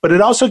 But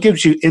it also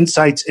gives you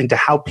insights into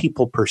how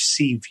people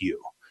perceive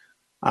you.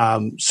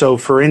 So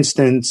for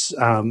instance,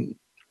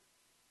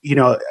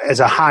 as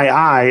a high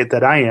I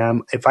that I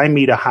am, if I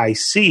meet a high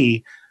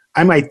C,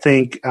 I might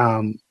think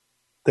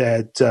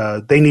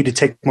that they need to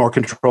take more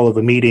control of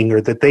a meeting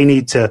or that they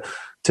need to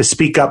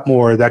speak up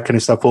more, that kind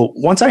of stuff. Well,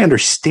 once I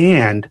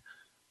understand,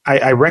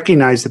 I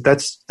recognize that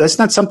that's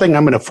not something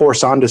I'm going to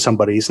force onto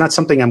somebody. It's not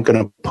something I'm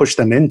going to push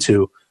them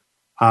into.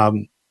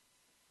 And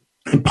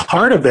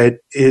part of it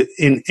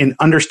in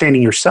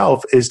understanding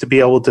yourself is to be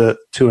able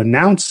to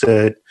announce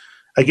it,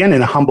 again,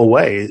 in a humble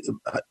way.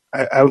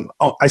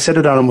 I said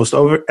it on almost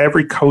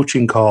every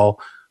coaching call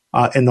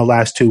in the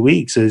last 2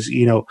 weeks is,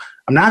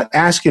 I'm not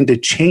asking to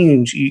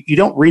change. You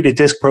don't read a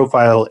disc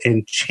profile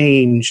and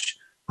change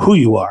who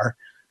you are.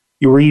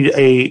 You read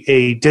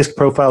a disc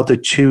profile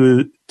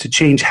to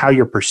change how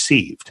you're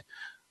perceived.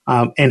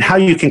 And how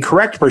you can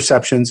correct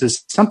perceptions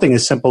is something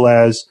as simple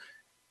as,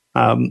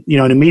 in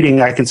a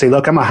meeting, I can say,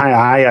 look, I'm a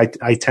high I.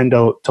 I tend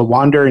to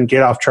wander and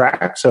get off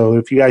track. So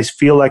if you guys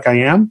feel like I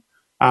am,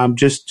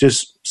 just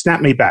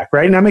snap me back,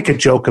 right? And I make a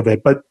joke of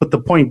it. But the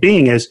point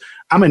being is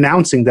I'm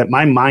announcing that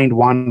my mind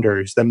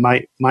wanders, that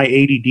my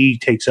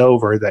ADD takes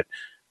over,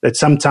 that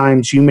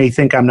sometimes you may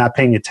think I'm not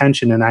paying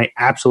attention, and I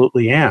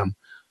absolutely am.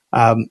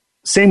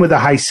 Same with a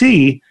high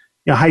C.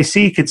 High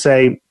C could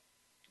say,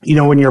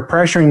 when you're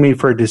pressuring me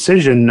for a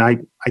decision, I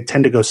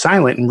tend to go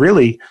silent. And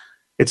really,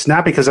 it's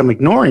not because I'm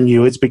ignoring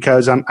you. It's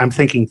because I'm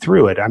thinking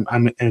through it.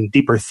 I'm in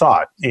deeper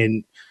thought.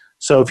 And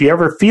so if you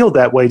ever feel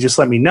that way, just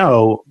let me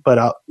know. But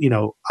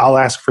I'll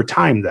ask for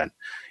time then.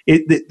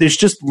 There's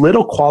just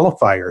little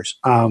qualifiers.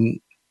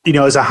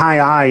 As a high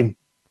I,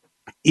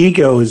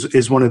 ego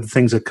is one of the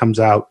things that comes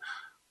out.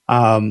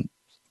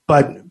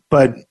 But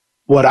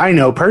what I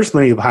know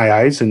personally of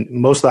high I's, and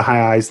most of the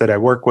high I's that I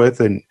work with,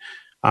 and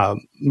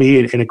me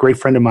and a great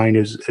friend of mine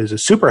is a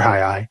super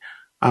high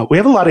I, we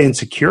have a lot of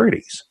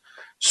insecurities.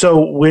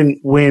 So when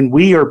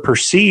we are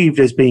perceived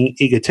as being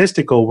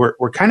egotistical,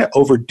 we're kind of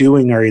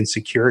overdoing our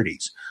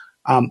insecurities.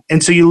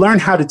 And so you learn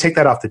how to take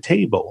that off the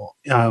table.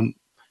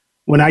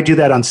 When I do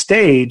that on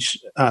stage,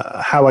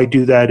 how I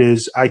do that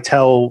is I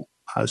tell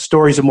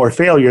stories of more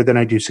failure than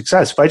I do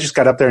success. If I just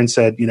got up there and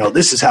said,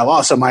 this is how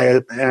awesome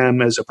I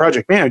am as a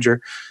project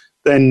manager,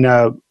 then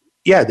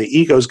the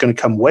ego is going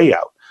to come way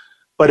out.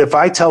 But if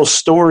I tell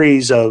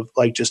stories of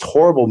like just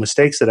horrible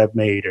mistakes that I've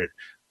made or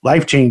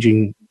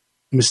life-changing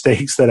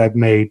mistakes that I've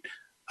made,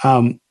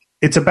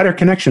 it's a better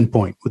connection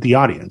point with the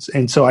audience.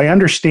 And so I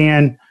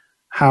understand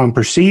how I'm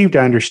perceived.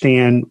 I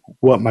understand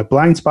what my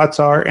blind spots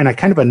are, and I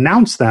kind of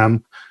announce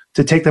them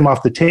to take them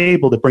off the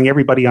table to bring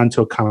everybody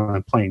onto a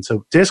common plane.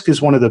 So DISC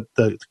is one of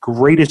the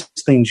greatest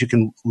things you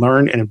can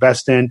learn and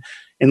invest in,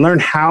 and learn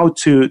how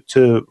to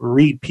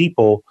read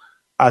people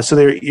so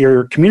that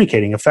you're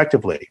communicating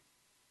effectively.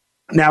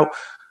 Now,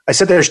 I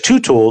said there's two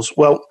tools.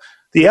 Well,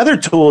 the other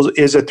tool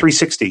is a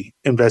 360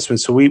 investment.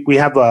 So we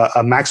have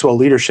a Maxwell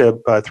Leadership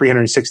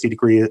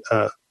 360-degree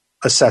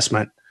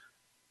assessment.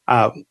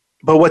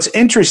 But what's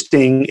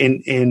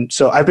interesting,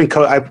 so I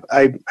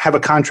have a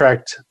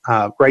contract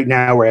right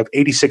now where I have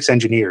 86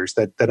 engineers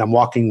that I'm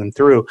walking them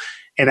through,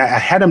 and I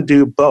had them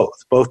do both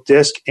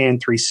DISC and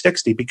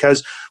 360,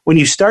 because when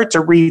you start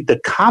to read the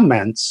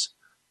comments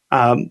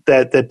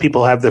that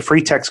people have, the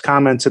free text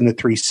comments in the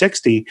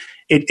 360,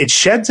 it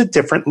sheds a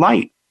different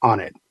light on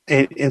it.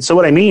 And so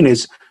what I mean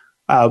is,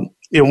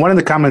 one of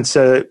the comments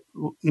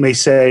may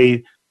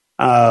say,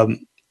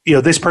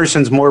 this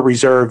person's more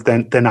reserved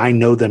than I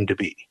know them to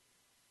be.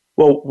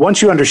 Well,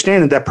 once you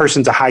understand that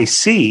person's a high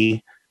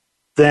C,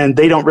 then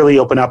they don't really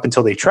open up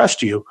until they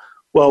trust you.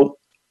 Well,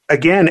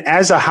 again,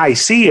 as a high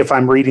C, if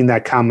I'm reading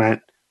that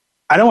comment,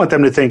 I don't want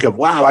them to think of,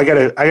 wow, I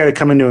gotta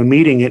come into a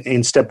meeting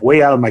and step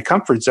way out of my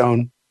comfort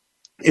zone.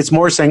 It's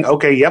more saying,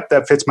 okay, yep,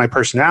 that fits my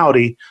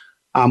personality.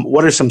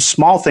 What are some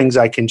small things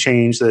I can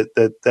change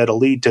that'll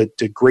lead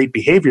to great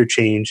behavior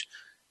change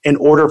in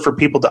order for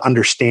people to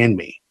understand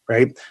me,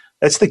 right?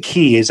 That's the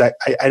key. Is I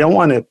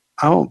don't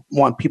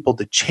want people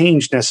to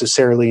change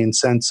necessarily in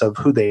sense of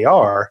who they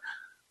are,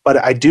 but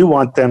I do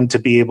want them to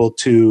be able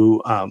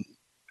to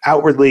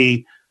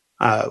outwardly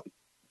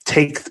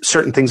take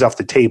certain things off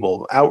the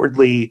table,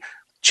 outwardly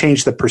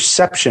change the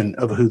perception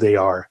of who they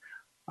are,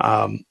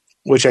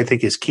 which I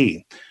think is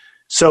key.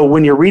 So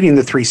when you're reading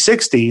the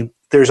 360,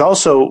 there's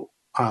also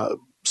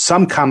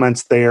some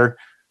comments there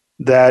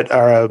that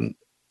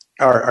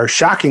are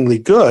shockingly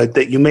good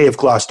that you may have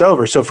glossed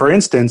over. So, for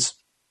instance,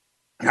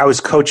 I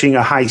was coaching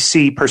a high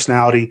C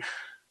personality,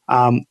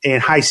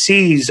 and high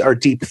Cs are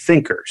deep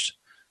thinkers,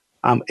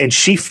 and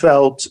she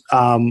felt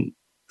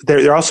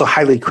they're also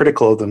highly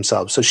critical of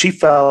themselves. So she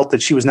felt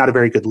that she was not a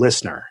very good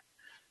listener,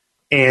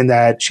 and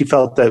that she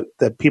felt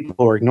that people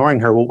were ignoring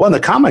her. Well, one of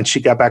the comments she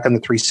got back on the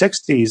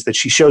 360 is that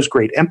she shows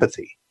great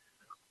empathy.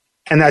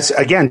 And that's,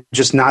 again,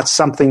 just not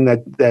something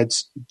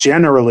that's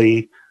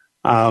generally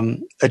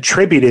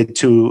attributed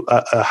to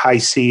a high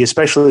C,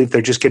 especially if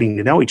they're just getting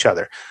to know each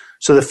other.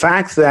 So the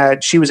fact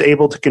that she was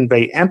able to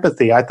convey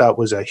empathy, I thought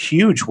was a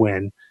huge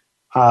win,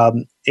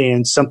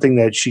 and something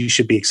that she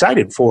should be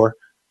excited for.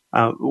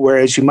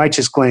 Whereas you might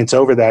just glance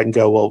over that and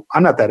go, well,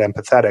 I'm not that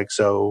empathetic,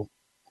 so,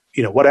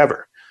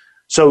 whatever.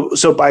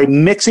 So by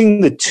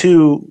mixing the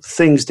two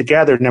things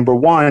together, number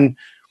one,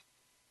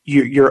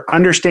 you're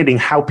understanding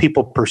how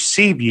people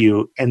perceive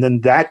you, and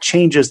then that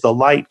changes the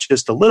light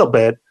just a little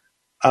bit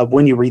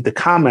when you read the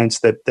comments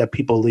that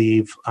people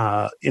leave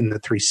in the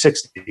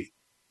 360.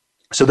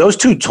 So those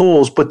two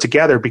tools put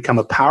together become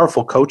a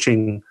powerful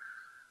coaching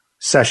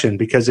session,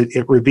 because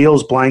it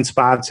reveals blind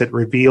spots, it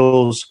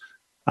reveals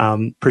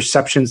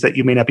perceptions that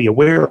you may not be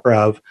aware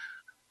of.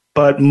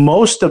 But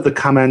most of the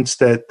comments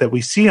that we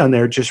see on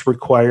there just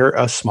require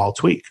a small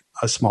tweak,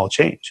 a small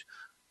change.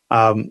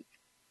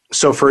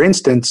 So for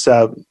instance,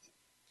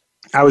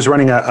 I was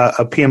running a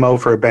PMO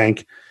for a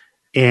bank,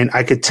 and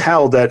I could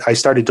tell that I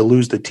started to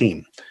lose the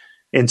team.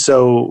 And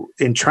so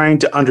in trying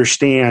to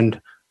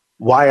understand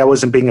why I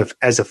wasn't being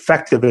as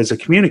effective as a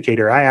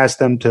communicator, I asked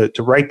them to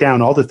write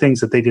down all the things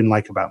that they didn't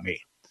like about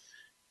me.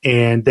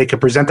 And they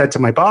could present that to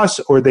my boss,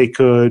 or they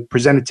could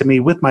present it to me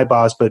with my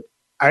boss. But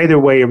either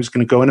way, it was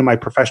going to go into my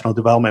professional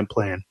development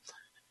plan.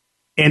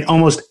 And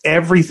almost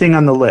everything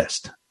on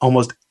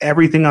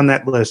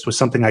that list was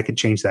something I could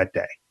change that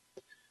day.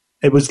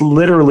 It was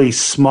literally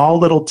small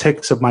little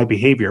ticks of my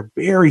behavior,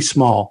 very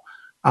small,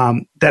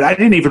 that I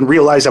didn't even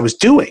realize I was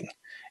doing.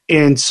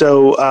 And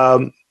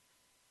so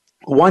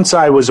once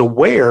I was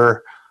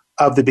aware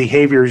of the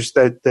behaviors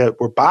that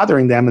were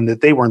bothering them and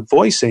that they weren't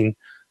voicing,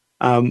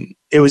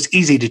 it was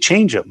easy to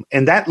change them.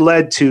 And that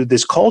led to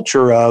this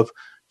culture of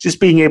just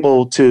being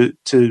able to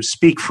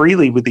speak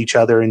freely with each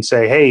other and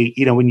say, hey,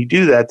 when you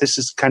do that, this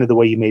is kind of the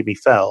way you made me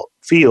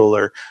feel,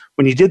 or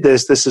when you did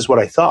this, this is what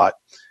I thought.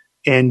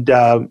 And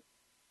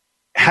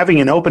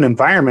having an open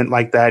environment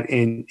like that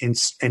and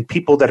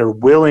people that are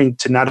willing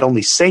to not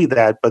only say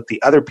that, but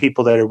the other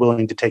people that are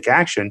willing to take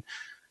action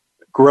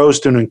grows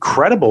to an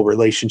incredible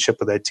relationship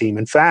with that team.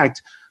 In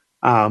fact,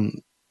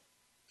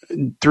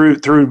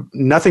 through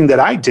nothing that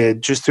I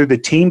did, just through the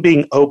team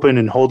being open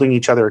and holding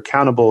each other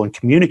accountable and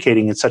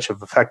communicating in such an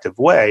effective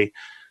way,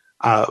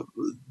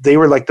 they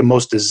were like the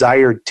most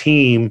desired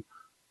team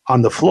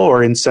on the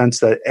floor, in the sense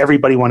that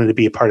everybody wanted to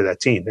be a part of that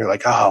team. They're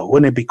like, oh,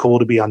 wouldn't it be cool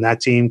to be on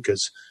that team?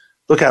 Because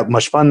look how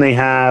much fun they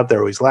have. They're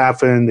always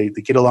laughing. They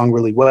get along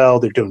really well.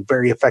 They're doing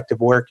very effective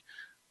work.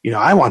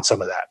 I want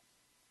some of that.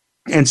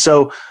 And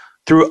so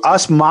through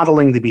us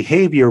modeling the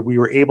behavior, we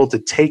were able to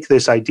take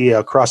this idea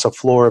across a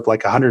floor of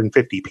like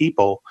 150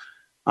 people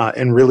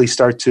and really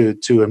start to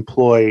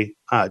employ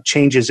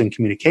changes in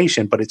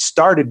communication. But it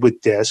started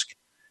with DISC,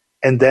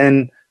 and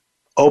then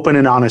open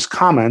and honest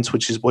comments,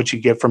 which is what you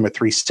get from a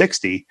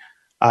 360,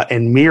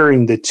 and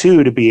mirroring the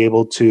two to be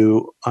able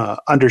to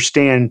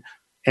understand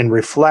and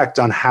reflect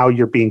on how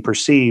you're being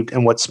perceived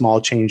and what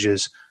small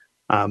changes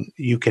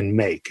you can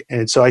make.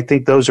 And so I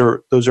think those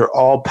are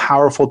all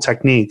powerful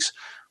techniques,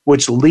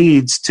 which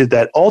leads to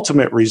that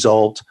ultimate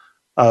result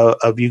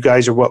of you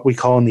guys are what we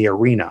call in the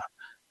arena.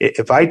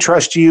 If I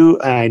trust you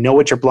and I know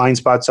what your blind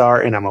spots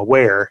are and I'm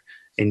aware,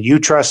 and you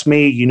trust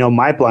me, you know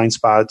my blind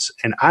spots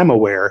and I'm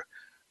aware,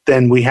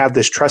 then we have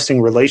this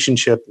trusting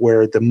relationship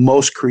where the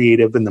most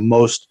creative and the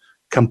most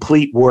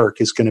complete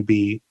work is going to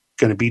be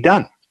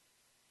done.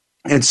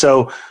 And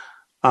so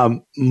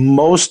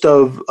most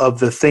of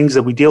the things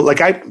that we deal,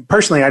 like I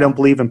don't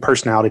believe in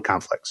personality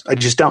conflicts. I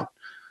just don't.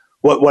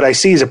 What I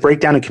see is a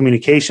breakdown in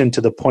communication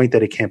to the point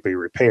that it can't be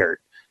repaired.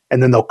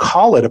 And then they'll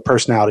call it a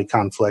personality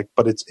conflict,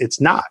 but it's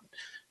not.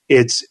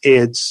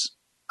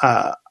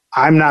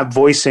 I'm not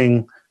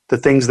voicing the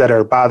things that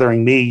are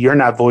bothering me. You're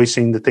not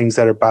voicing the things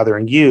that are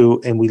bothering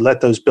you. And we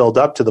let those build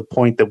up to the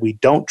point that we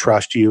don't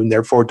trust you and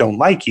therefore don't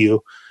like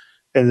you.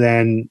 And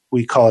then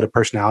we call it a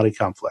personality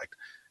conflict.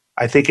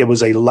 I think it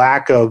was a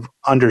lack of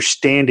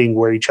understanding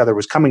where each other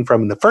was coming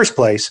from in the first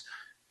place.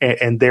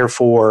 And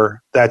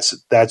therefore that's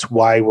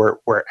why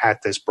we're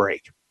at this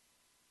break.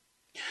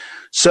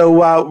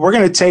 So we're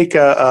going to take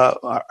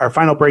our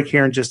final break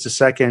here in just a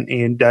second.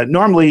 And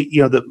normally,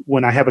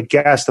 when I have a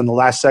guest in the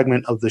last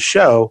segment of the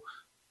show,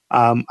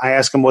 I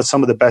ask them what's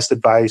some of the best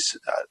advice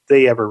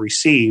they ever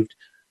received.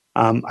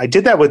 I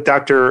did that with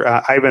Dr.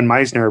 Ivan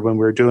Meisner when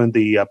we were doing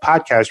the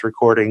podcast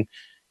recording,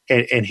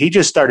 and he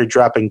just started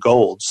dropping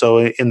gold.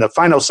 So in the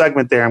final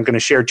segment there, I'm going to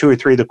share 2 or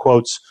 3 of the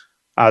quotes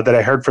that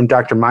I heard from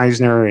Dr.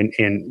 Meisner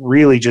and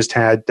really just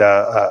had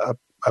a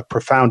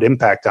profound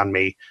impact on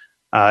me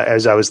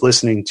as I was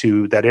listening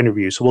to that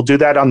interview. So we'll do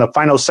that on the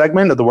final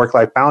segment of the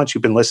Work-Life Balance.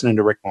 You've been listening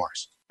to Rick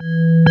Morris.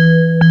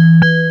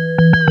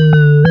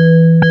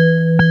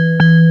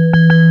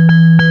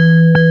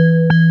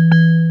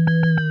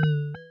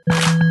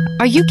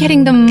 Are you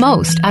getting the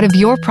most out of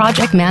your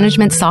project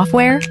management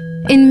software?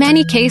 In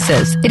many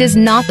cases, it is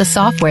not the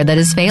software that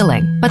is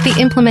failing, but the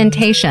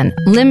implementation,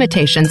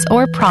 limitations,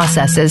 or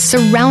processes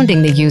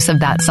surrounding the use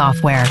of that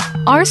software.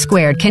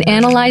 R² can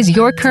analyze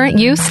your current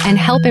use and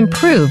help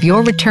improve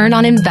your return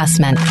on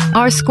investment.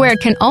 R²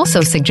 can also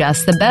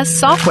suggest the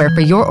best software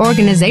for your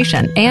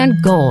organization and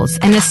goals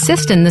and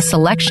assist in the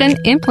selection,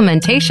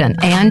 implementation,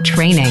 and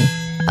training.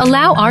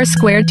 Allow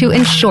R² to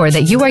ensure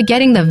that you are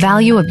getting the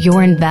value of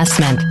your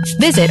investment.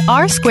 Visit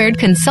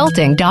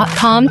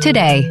r2consulting.com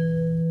today.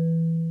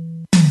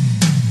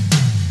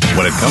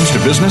 When it comes to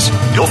business,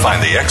 you'll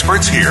find the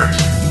experts here.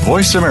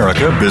 Voice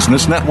America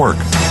Business Network.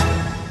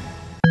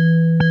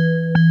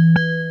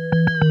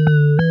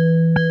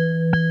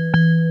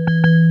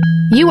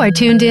 You are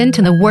tuned in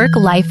to the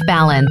Work-Life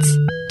Balance.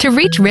 To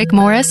reach Rick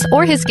Morris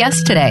or his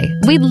guest today,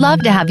 we'd love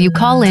to have you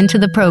call in to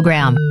the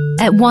program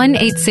at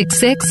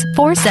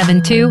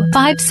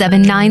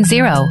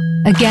 1-866-472-5790.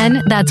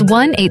 Again, that's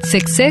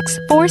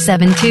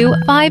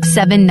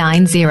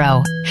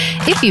 1-866-472-5790.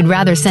 If you'd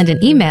rather send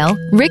an email,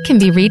 Rick can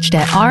be reached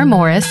at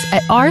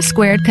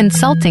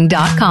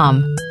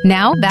rmorris@rsquaredconsulting.com.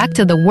 Now back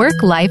to the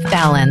work-life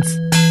balance.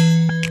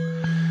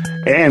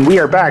 And we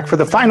are back for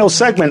the final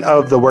segment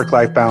of the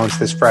Work-Life Balance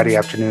this Friday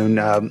afternoon.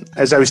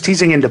 As I was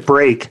teasing into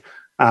break,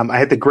 I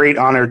had the great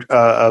honor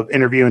of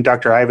interviewing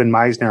Dr. Ivan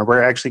Meisner.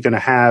 We're actually going to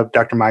have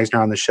Dr. Meisner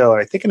on the show,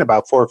 I think, in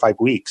about 4 or 5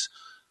 weeks.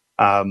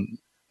 I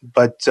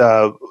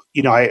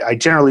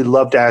generally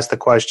love to ask the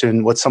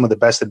question, what's some of the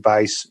best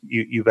advice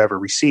you've ever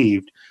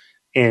received?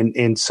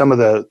 And some of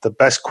the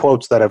best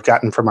quotes that I've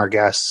gotten from our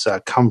guests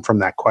come from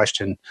that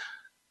question.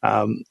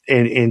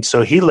 And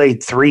so he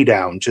laid 3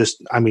 down,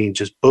 just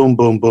boom,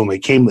 boom, boom.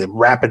 It came in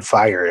rapid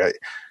fire.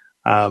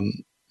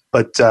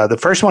 But the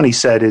first one he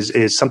said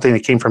is something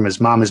that came from his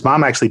mom. His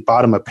mom actually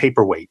bought him a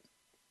paperweight,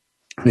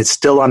 and it's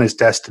still on his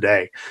desk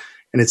today.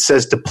 And it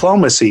says,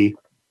 diplomacy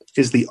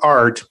is the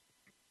art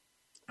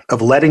of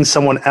letting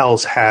someone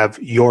else have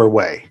your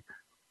way.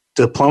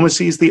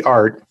 Diplomacy is the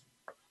art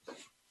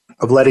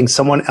of letting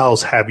someone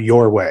else have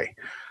your way,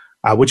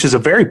 which is a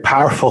very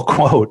powerful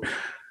quote.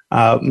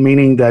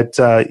 Meaning that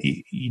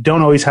you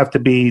don't always have to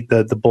be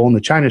the bull in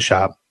the china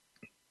shop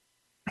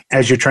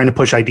as you're trying to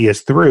push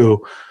ideas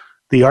through.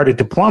 The art of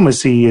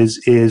diplomacy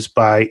is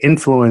by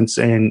influence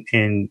and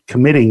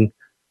committing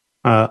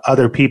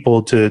other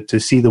people to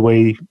see the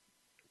way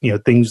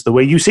things the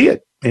way you see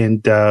it,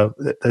 and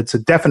that's a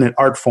definite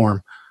art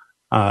form.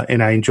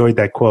 And I enjoyed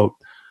that quote.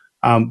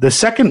 The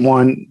second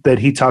one that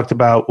he talked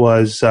about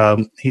was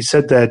he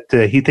said that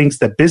he thinks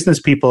that business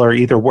people are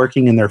either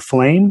working in their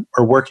flame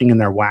or working in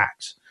their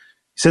wax.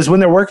 He says when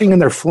they're working in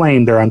their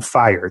flame, they're on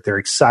fire. They're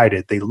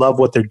excited. They love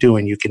what they're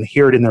doing. You can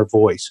hear it in their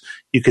voice.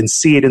 You can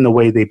see it in the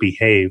way they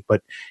behave.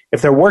 But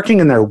if they're working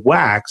in their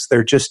wax,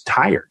 they're just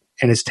tired.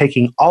 And it's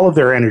taking all of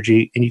their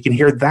energy, and you can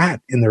hear that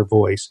in their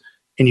voice,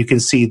 and you can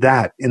see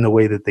that in the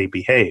way that they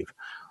behave.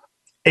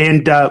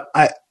 And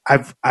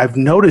I've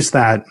noticed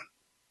that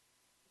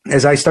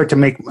as I start to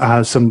make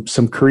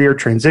some career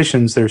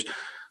transitions, there's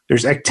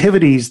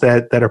activities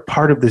that are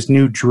part of this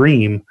new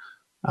dream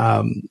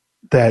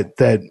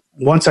that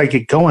once I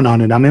get going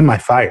on it, I'm in my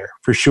fire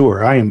for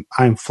sure. I'm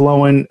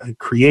flowing,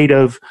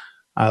 creative,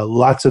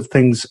 lots of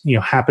things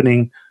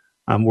happening.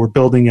 We're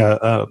building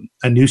a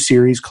new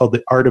series called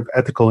The Art of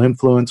Ethical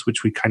Influence,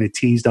 which we kind of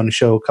teased on the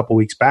show a couple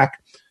weeks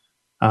back.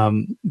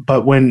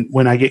 But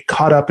when I get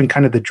caught up in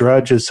kind of the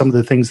drudge of some of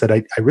the things that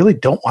I really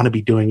don't want to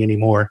be doing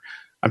anymore,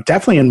 I'm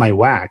definitely in my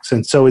wax.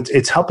 And so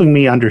it's helping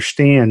me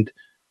understand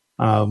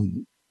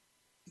to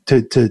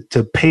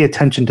pay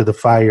attention to the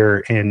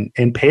fire and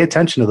pay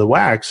attention to the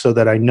wax so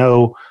that I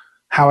know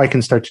how I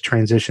can start to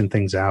transition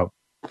things out.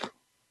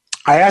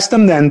 I asked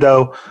them then,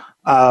 though,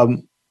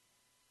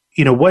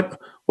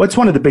 what's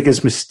one of the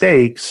biggest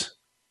mistakes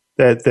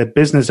that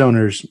business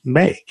owners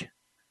make?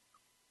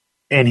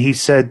 And he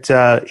said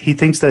he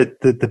thinks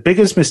that the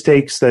biggest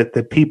mistakes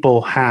that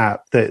people have,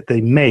 that they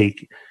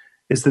make,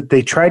 is that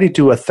they try to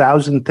do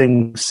 1,000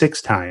 things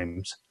 6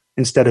 times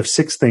instead of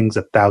 6 things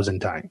 1,000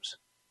 times.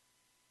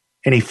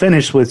 And he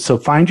finished with, so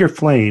find your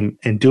flame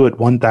and do it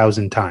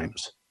 1,000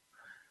 times.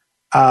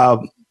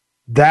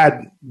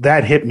 That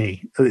hit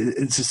me.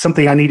 It's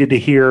something I needed to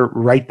hear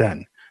right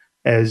then.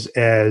 As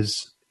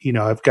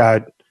I've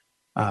got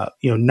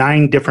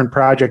 9 different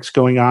projects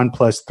going on,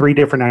 plus 3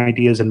 different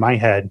ideas in my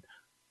head.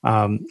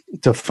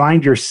 To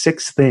find your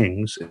 6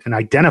 things and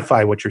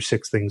identify what your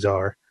 6 things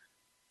are,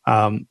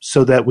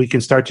 so that we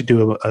can start to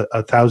do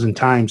 1,000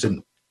 times.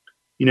 And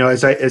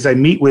as I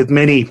meet with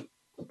many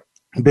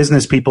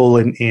business people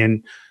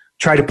and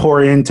try to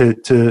pour into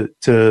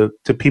to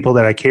people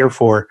that I care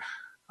for,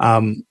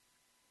 I'm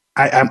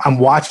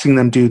watching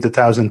them do the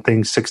 1,000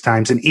 things 6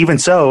 times, and even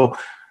so,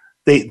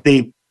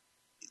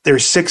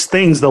 there's 6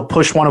 things they'll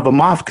push one of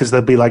them off because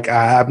they'll be like,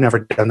 I've never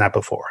done that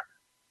before.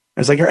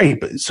 It's like, all right,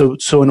 so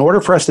in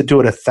order for us to do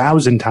it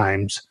 1,000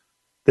 times,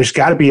 there's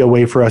got to be a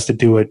way for us to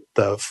do it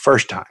the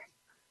first time.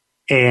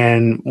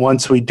 And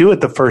once we do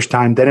it the first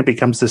time, then it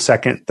becomes the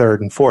second, third,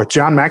 and fourth.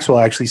 John Maxwell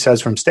actually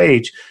says from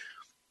stage,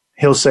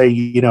 he'll say,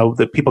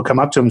 that people come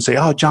up to him and say,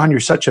 oh, John, you're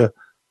such a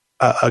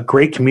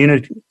great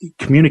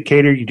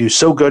communicator. You do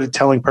so good at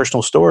telling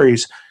personal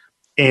stories.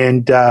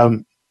 And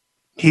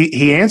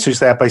he answers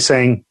that by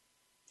saying,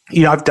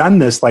 I've done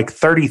this like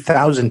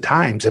 30,000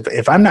 times.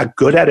 If I'm not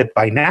good at it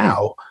by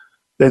now,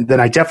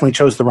 then I definitely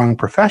chose the wrong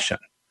profession.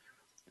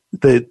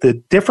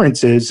 The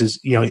difference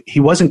is he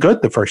wasn't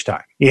good the first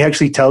time. He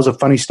actually tells a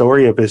funny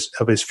story of his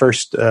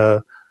first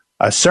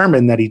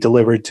sermon that he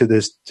delivered to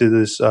this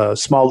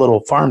small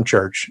little farm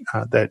church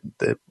that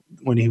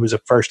when he was a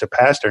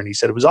pastor, and he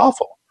said it was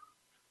awful.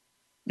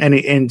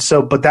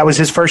 But that was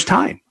his first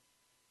time.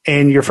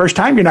 And your first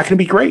time, you're not going to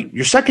be great.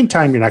 Your second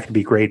time, you're not going to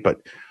be great. But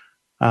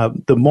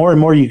the more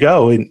and more you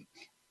go,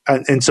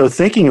 and so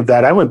thinking of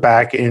that, I went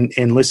back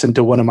and listened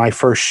to one of my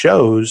first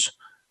shows.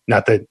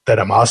 Not that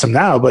I'm awesome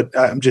now, but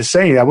I'm just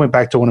saying I went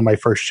back to one of my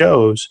first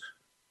shows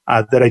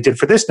that I did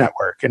for this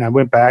network. And I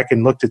went back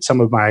and looked at some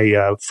of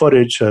my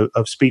footage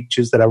of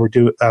speeches that I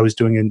was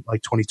doing in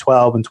like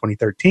 2012 and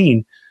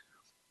 2013.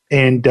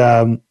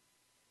 And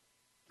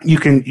you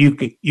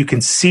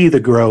can see the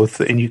growth,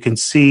 and you can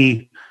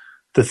see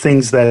the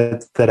things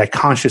that I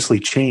consciously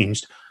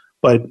changed.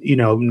 But,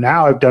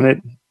 now I've done it,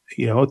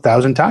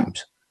 1,000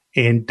 times.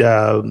 And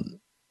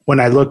when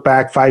I look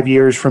back 5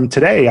 years from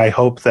today, I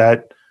hope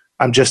that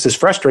I'm just as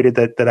frustrated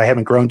that I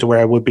haven't grown to where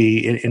I would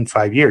be in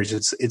 5 years.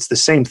 It's the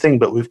same thing,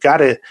 but we've got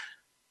to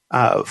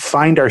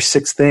find our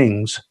 6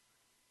 things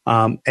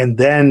and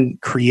then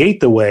create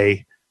the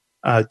way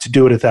to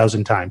do it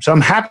 1,000 times. So I'm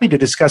happy to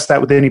discuss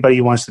that with anybody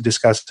who wants to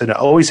discuss it.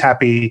 Always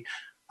happy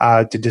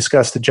to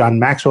discuss the John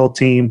Maxwell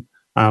team.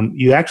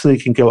 You actually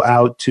can go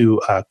out to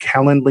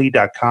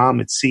Calendly.com.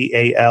 It's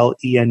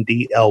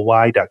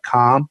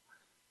CALENDLY.com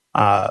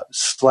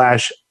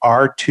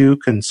 /R2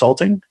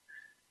 Consulting.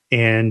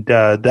 And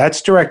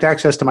that's direct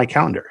access to my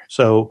calendar.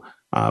 So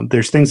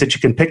there's things that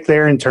you can pick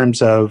there in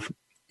terms of,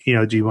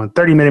 do you want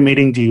a 30-minute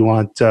meeting? Do you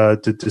want to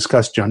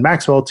discuss John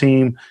Maxwell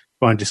team? You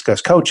want to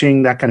discuss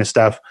coaching, that kind of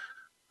stuff?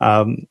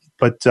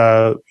 But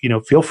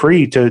feel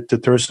free to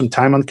throw some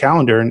time on the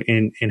calendar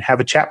and have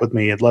a chat with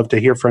me. I'd love to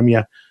hear from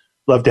you.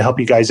 Love to help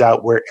you guys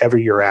out wherever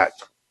you're at.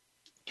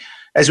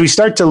 As we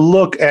start to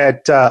look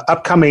at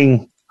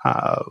upcoming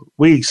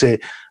weeks, I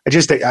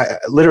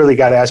literally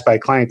got asked by a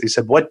client. They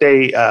said, "What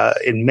day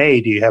in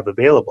May do you have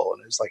available?"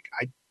 And it's like,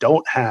 I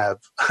don't have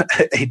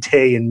a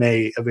day in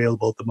May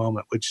available at the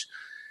moment, which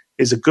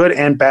is a good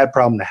and bad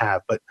problem to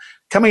have. But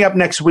coming up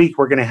next week,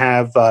 we're going to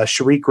have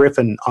Cherie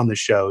Griffin on the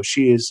show.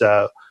 She is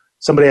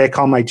somebody I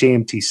call my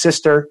JMT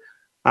sister.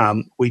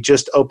 We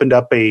just opened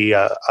up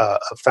a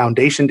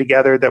foundation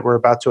together that we're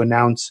about to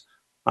announce,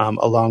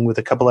 along with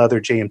a couple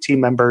other JMT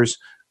members,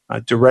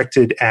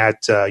 directed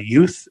at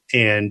youth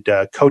and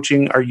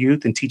coaching our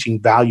youth and teaching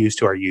values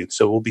to our youth.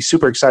 So we'll be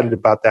super excited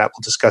about that.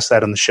 We'll discuss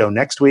that on the show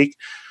next week.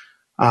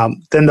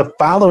 Then the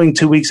following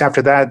 2 weeks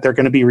after that, they're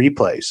going to be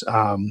replays.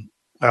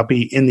 I'll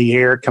be in the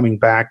air coming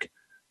back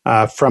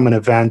from an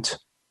event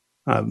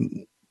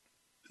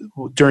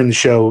during the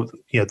show,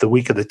 the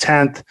week of the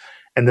 10th.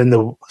 And then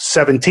the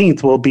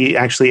 17th will be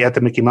actually at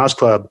the Mickey Mouse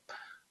Club.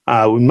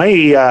 We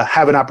may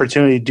have an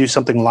opportunity to do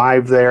something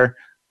live there.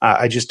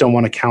 I just don't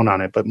want to count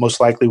on it, but most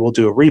likely we'll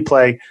do a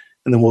replay,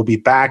 and then we'll be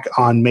back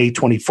on May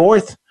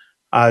 24th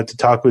to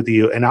talk with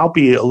you. And I'll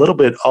be a little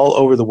bit all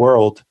over the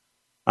world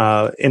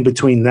in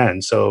between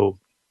then. So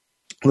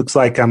looks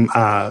like I'm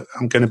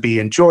going to be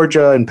in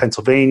Georgia and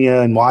Pennsylvania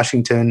and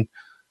Washington,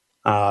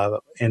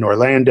 in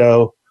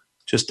Orlando.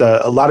 Just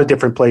a lot of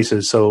different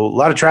places. So a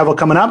lot of travel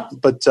coming up,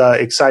 but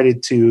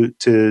excited to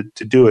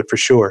do it for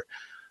sure.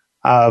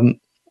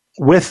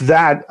 With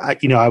that,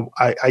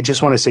 I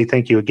just want to say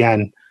thank you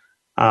again.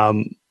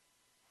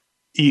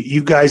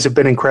 You guys have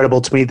been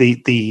incredible to me.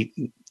 The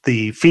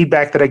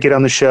feedback that I get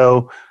on the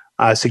show,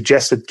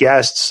 suggested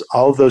guests,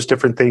 all of those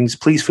different things.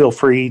 Please feel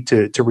free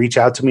to reach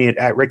out to me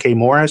at Rick A.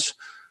 Morris.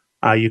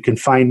 You can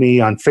find me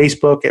on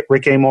Facebook at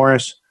Rick A.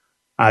 Morris.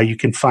 You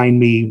can find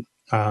me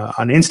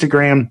on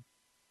Instagram,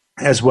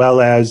 as well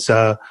as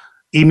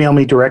email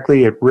me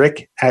directly at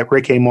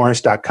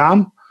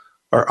rick@rickamorris.com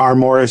or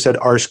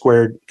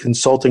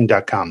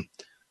rmorris@r2consulting.com.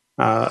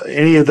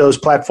 Any of those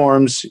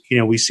platforms,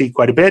 we see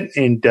quite a bit,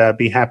 and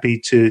be happy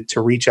to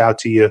reach out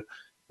to you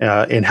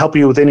and help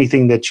you with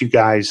anything that you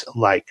guys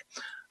like.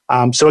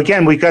 So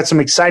again, we've got some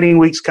exciting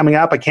weeks coming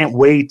up. I can't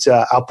wait.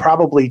 I'll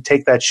probably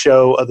take that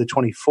show of the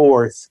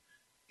 24th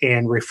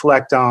and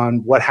reflect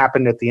on what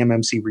happened at the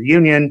MMC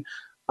reunion,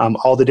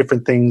 all the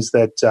different things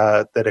that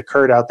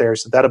occurred out there.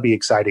 So that'll be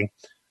exciting.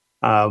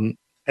 And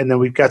then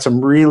we've got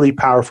some really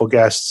powerful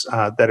guests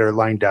that are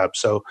lined up.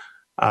 So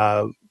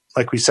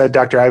like we said,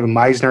 Dr. Ivan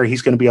Meisner,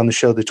 he's going to be on the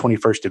show the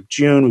 21st of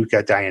June. We've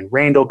got Diane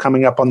Randall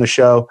coming up on the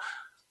show.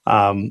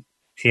 And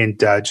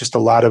just a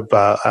lot of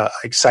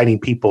exciting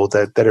people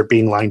that are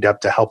being lined up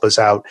to help us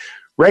out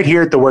right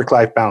here at the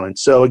Work-Life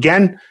Balance. So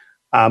again,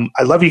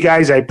 I love you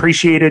guys. I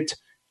appreciate it.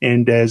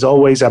 And as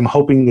always, I'm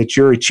hoping that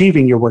you're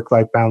achieving your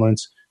work-life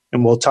balance.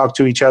 And we'll talk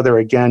to each other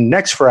again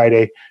next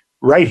Friday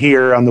right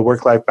here on the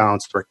Work-Life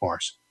Balance with Rick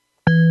Morris.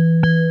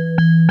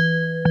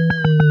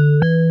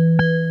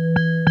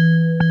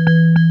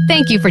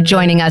 Thank you for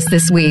joining us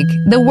this week.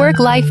 The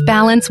Work-Life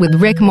Balance with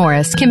Rick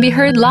Morris can be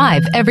heard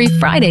live every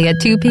Friday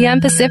at 2 p.m.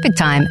 Pacific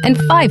Time and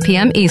 5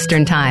 p.m.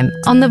 Eastern Time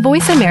on the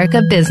Voice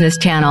America Business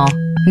Channel.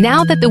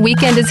 Now that the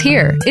weekend is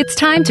here, it's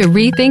time to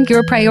rethink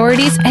your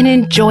priorities and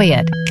enjoy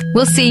it.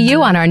 We'll see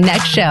you on our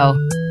next show.